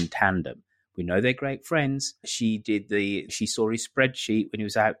working in tandem. We know they're great friends. She saw his spreadsheet when he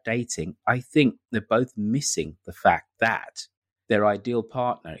was out dating. I think they're both missing the fact that their ideal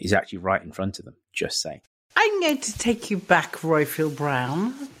partner is actually right in front of them. Just saying. I'm going to take you back, Royfield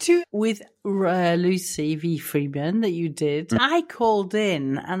Brown, with Lucy V. Freeman that you did. I called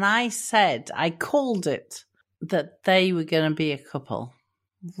in and I called it that they were going to be a couple.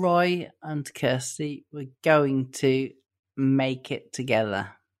 Roy and Kirsty were going to make it together.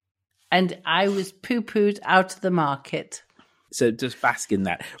 And I was poo-pooed out of the market. So just bask in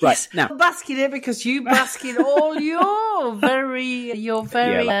that. Right, yes, now. Bask in it because you bask in all your very once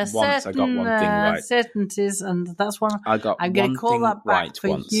I got one thing right. certainties, and that's one. I'm going to call that back right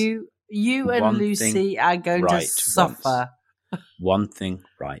for once. you. You and Lucy are going to suffer. One thing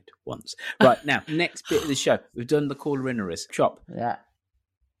right once. Right, now, next bit of the show. We've done the caller-inners. Chop. Yeah.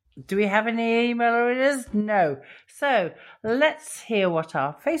 Do we have any email readers? No. So let's hear what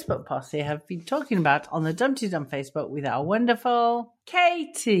our Facebook posse have been talking about on the Dumpty Dum Facebook with our wonderful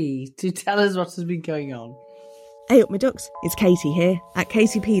Katie to tell us what has been going on. Hey up my ducks, it's Katie here at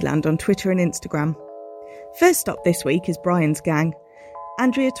KCPland on Twitter and Instagram. First stop this week is Brian's gang.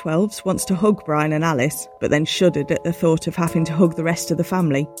 Andrea Twelves wants to hug Brian and Alice, but then shuddered at the thought of having to hug the rest of the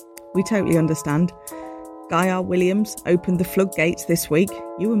family. We totally understand. Guy R. Williams opened the floodgates this week.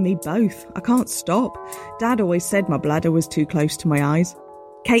 You and me both. I can't stop. Dad always said my bladder was too close to my eyes.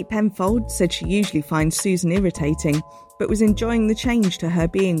 Kate Penfold said she usually finds Susan irritating, but was enjoying the change to her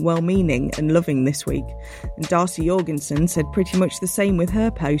being well-meaning and loving this week. And Darcy Jorgensen said pretty much the same with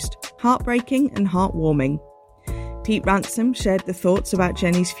her post. Heartbreaking and heartwarming. Pete Ransom shared the thoughts about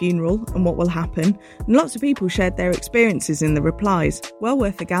Jenny's funeral and what will happen, and lots of people shared their experiences in the replies. Well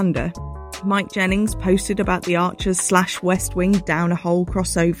worth a gander. Mike Jennings posted about the Archers / West Wing down a hole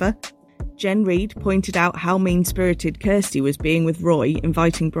crossover. Jen Reid pointed out how mean-spirited Kirsty was being with Roy,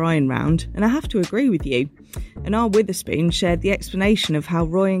 inviting Brian round, and I have to agree with you. And R. Witherspoon shared the explanation of how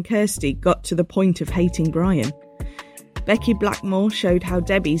Roy and Kirsty got to the point of hating Brian. Becky Blackmore showed how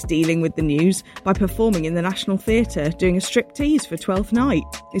Debbie's dealing with the news by performing in the National Theatre, doing a striptease for 12th night.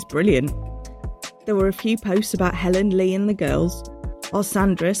 It's brilliant. There were a few posts about Helen, Lee and the girls. While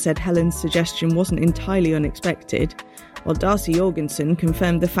Sandra said Helen's suggestion wasn't entirely unexpected, while Darcy Jorgensen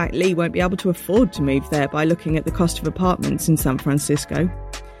confirmed the fact Lee won't be able to afford to move there by looking at the cost of apartments in San Francisco.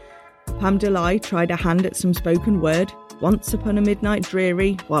 Pam Delay tried a hand at some spoken word, once upon a midnight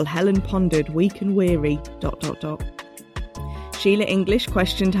dreary, while Helen pondered weak and weary, ... Sheila English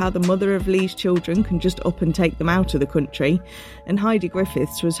questioned how the mother of Lee's children can just up and take them out of the country, and Heidi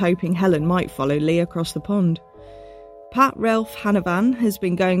Griffiths was hoping Helen might follow Lee across the pond. Pat Ralph Hanavan has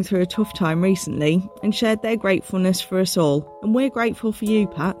been going through a tough time recently and shared their gratefulness for us all, and we're grateful for you,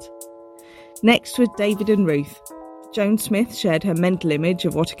 Pat. Next was David and Ruth. Joan Smith shared her mental image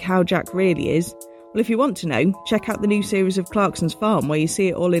of what a cowjack really is. Well, if you want to know, check out the new series of Clarkson's Farm where you see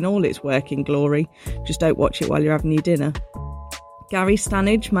it all in all its working glory. Just don't watch it while you're having your dinner. Gary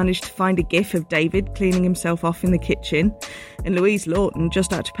Stanage managed to find a gif of David cleaning himself off in the kitchen, and Louise Lawton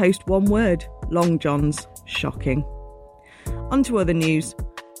just had to post one word, Long Johns. Shocking. On to other news.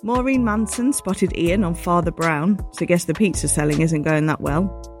 Maureen Manson spotted Ian on Father Brown, so guess the pizza selling isn't going that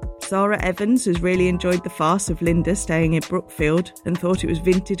well. Sarah Evans has really enjoyed the farce of Linda staying in Brookfield and thought it was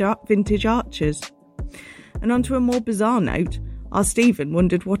vintage Archers. And on to a more bizarre note, our Stephen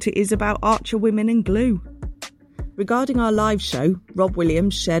wondered what it is about Archer women and glue. Regarding our live show, Rob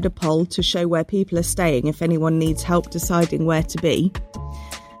Williams shared a poll to show where people are staying if anyone needs help deciding where to be.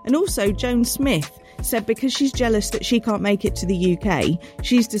 And also Joan Smith said because she's jealous that she can't make it to the UK,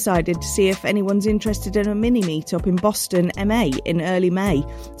 she's decided to see if anyone's interested in a mini meet-up in Boston, MA, in early May.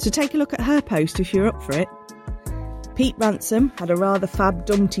 So take a look at her post if you're up for it. Pete Ransom had a rather fab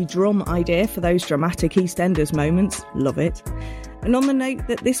Dumpty Drum idea for those dramatic EastEnders moments. Love it. And on the note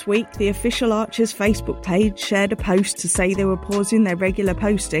that this week the official Archers Facebook page shared a post to say they were pausing their regular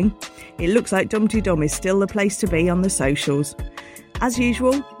posting, it looks like Dumpty Dum is still the place to be on the socials. As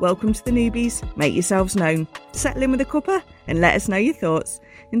usual, welcome to the newbies, make yourselves known, settle in with a cuppa and let us know your thoughts.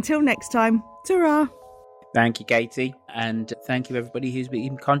 Until next time, ta-ra! Thank you, Katie, and thank you everybody who's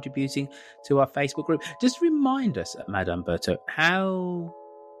been contributing to our Facebook group. Just remind us, Madame Berto, how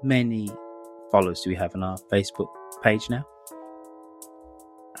many followers do we have on our Facebook page now?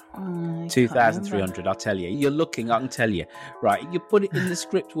 2,300, I'll tell you. You're looking, I can tell you. Right, you put it in the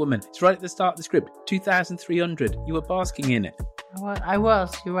script, woman. It's right at the start of the script. 2,300. You were basking in it. I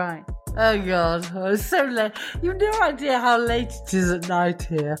was, you're right. Oh God, it's so late. You've no idea how late it is at night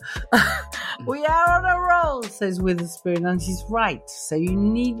here. We are on a roll, says Witherspoon, and she's right. So we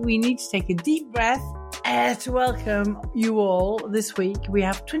need to take a deep breath to welcome you all this week. We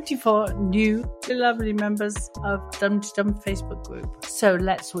have 24 new lovely members of Dumpty Dum Facebook group. So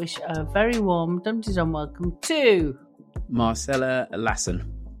let's wish a very warm Dumpty Dum welcome to Marcella Lassen,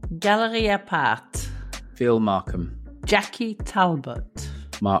 Gallery Apart, Phil Markham, Jackie Talbot,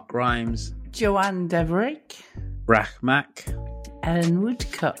 Mark Grimes, Joanne Deverick, Brach Mack, Ellen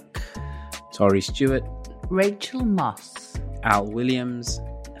Woodcock, Tori Stewart, Rachel Moss, Al Williams,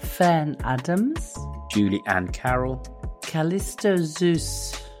 Fern Adams, Julie Ann Carroll, Callisto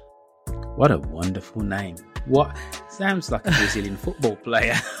Zeus. What a wonderful name. What sounds like a Brazilian football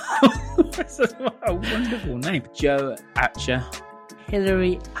player. What a wonderful name. Joe Atcher,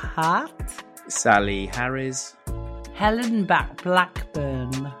 Hilary Hart, Sally Harris, Helen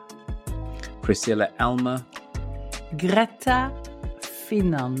Blackburn, Priscilla Elmer, Greta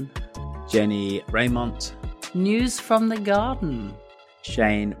Finon, Jenny Raymont, News from the Garden,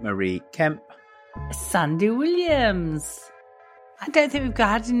 Shane Marie Kemp, Sandy Williams. I don't think we've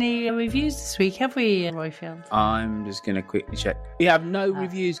had any reviews this week, have we, Royfield? I'm just going to quickly check. We have no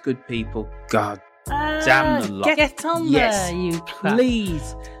reviews, good people. God damn the lot. Get on there, you crap.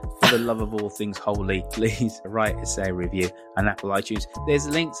 Please, for the love of all things holy, please write us a review on Apple iTunes. There's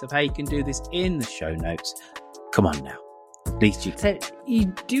links of how you can do this in the show notes. Come on now. So you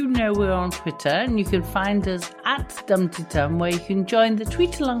do know we're on Twitter, and you can find us at DumptyDum, where you can join the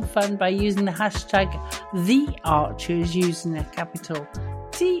tweet along fun by using the hashtag #TheArchers, using a capital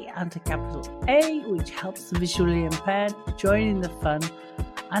T and a capital A, which helps the visually impaired join in the fun.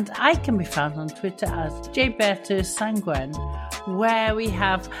 And I can be found on Twitter as Jberto Sanguen, where we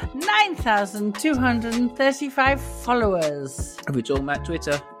have 9,235 followers. If we're talking about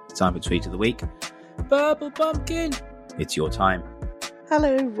Twitter, it's time for Tweet of the Week. Purple Pumpkin, it's your time.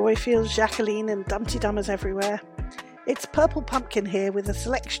 Hello, Royfield, Jacqueline and Dumpty Dummers everywhere. It's Purple Pumpkin here with a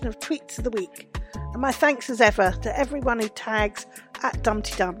selection of Tweets of the Week. And my thanks as ever to everyone who tags at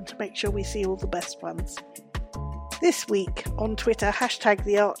Dumpty Dum to make sure we see all the best ones. This week on Twitter,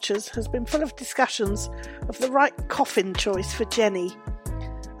 #TheArchers has been full of discussions of the right coffin choice for Jenny.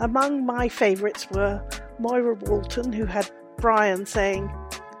 Among my favourites were Moira Walton, who had Brian saying,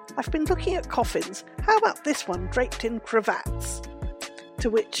 "I've been looking at coffins, how about this one draped in cravats?" To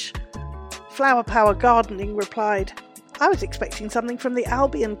which Flower Power Gardening replied, "I was expecting something from the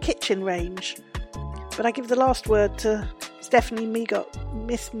Albion Kitchen range." But I give the last word to Stephanie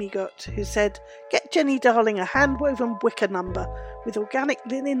Miss Migot, who said, "Get Jenny Darling a hand-woven wicker number with organic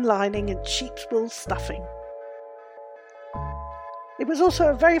linen lining and sheep's wool stuffing." It was also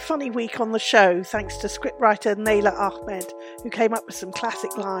a very funny week on the show, thanks to scriptwriter Naila Ahmed, who came up with some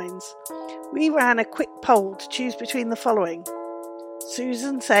classic lines. We ran a quick poll to choose between the following.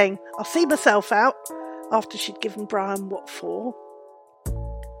 Susan saying, "I'll see myself out," after she'd given Brian what for.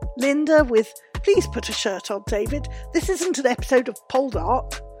 Linda with, "Please put a shirt on, David. This isn't an episode of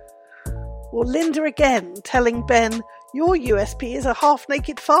Poldark." Or Linda again telling Ben, "Your USP is a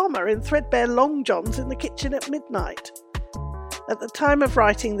half-naked farmer in threadbare long johns in the kitchen at midnight." At the time of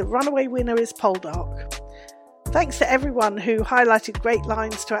writing, the runaway winner is Poldark. Thanks to everyone who highlighted great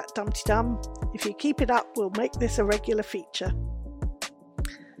lines to @DumptyDum. If you keep it up, we'll make this a regular feature.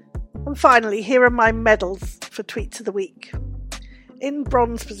 And finally, here are my medals for Tweets of the Week. In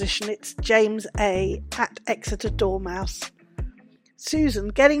bronze position, it's James A. @Exeter Dormouse. Susan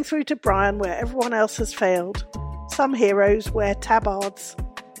getting through to Brian where everyone else has failed. Some heroes wear tabards.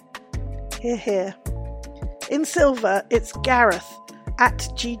 Hear, hear. In silver, it's Gareth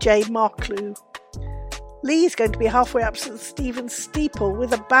 @GJ Marklew. Lee's going to be halfway up St. Stephen's steeple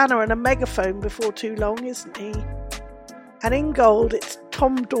with a banner and a megaphone before too long, isn't he? And in gold, it's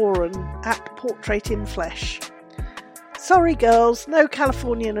Tom Doran @Portrait in Flesh. Sorry girls, no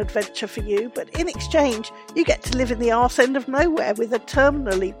Californian adventure for you, but in exchange you get to live in the arse end of nowhere with a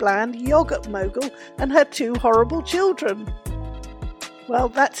terminally bland yoghurt mogul and her 2 horrible children. Well,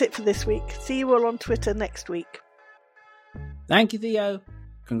 that's it for this week. See you all on Twitter next week. Thank you, Theo.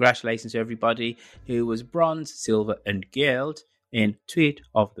 Congratulations to everybody who was bronze, silver and gold in Tweet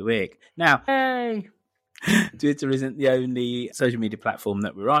of the Week. Now, hey! Twitter isn't the only social media platform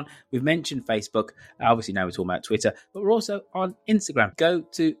that we're on. We've mentioned Facebook. Obviously, now we're talking about Twitter, but we're also on Instagram. Go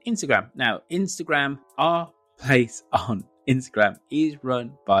to Instagram. Now, Instagram, our place on Instagram is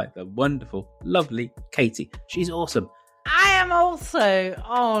run by the wonderful, lovely Katie. She's awesome. I am also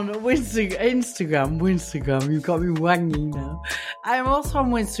on Instagram. You've got me wanging now. I am also on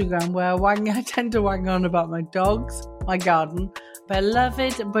Instagram where I tend to wang on about my dogs, my garden,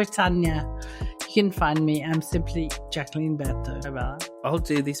 beloved Britannia. You can find me. I'm simply Jacqueline Berto. I'll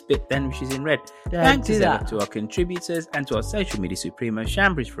do this bit then, which is in red. Yeah, Thanks to our contributors and to our social media supremo,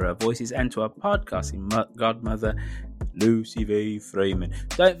 Shambridge, for our voices, and to our podcasting godmother, Lucy V. Freeman.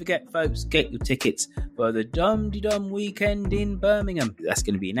 Don't forget, folks, get your tickets for the Dum-de-Dum weekend in Birmingham. That's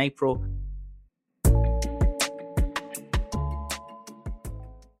going to be in April.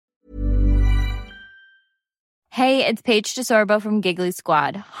 Hey, it's Paige DeSorbo from Giggly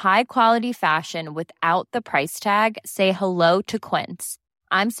Squad. High quality fashion without the price tag. Say hello to Quince.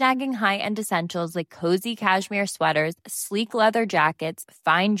 I'm snagging high-end essentials like cozy cashmere sweaters, sleek leather jackets,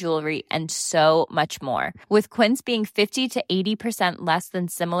 fine jewelry, and so much more. With Quince being 50 to 80% less than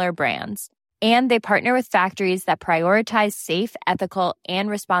similar brands. And they partner with factories that prioritize safe, ethical, and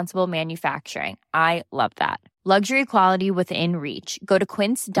responsible manufacturing. I love that. Luxury quality within reach. Go to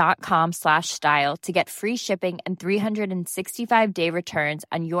quince.com/style to get free shipping and 365-day returns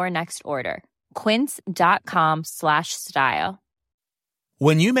on your next order. Quince.com/style.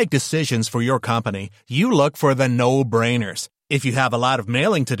 When you make decisions for your company, you look for the no-brainers. If you have a lot of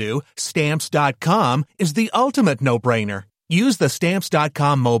mailing to do, Stamps.com is the ultimate no-brainer. Use the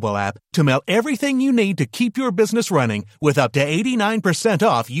Stamps.com mobile app to mail everything you need to keep your business running with up to 89%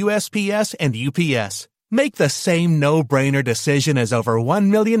 off USPS and UPS. Make the same no-brainer decision as over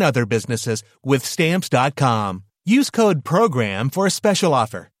 1 million other businesses with Stamps.com. Use code PROGRAM for a special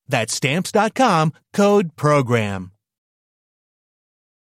offer. That's Stamps.com, code PROGRAM.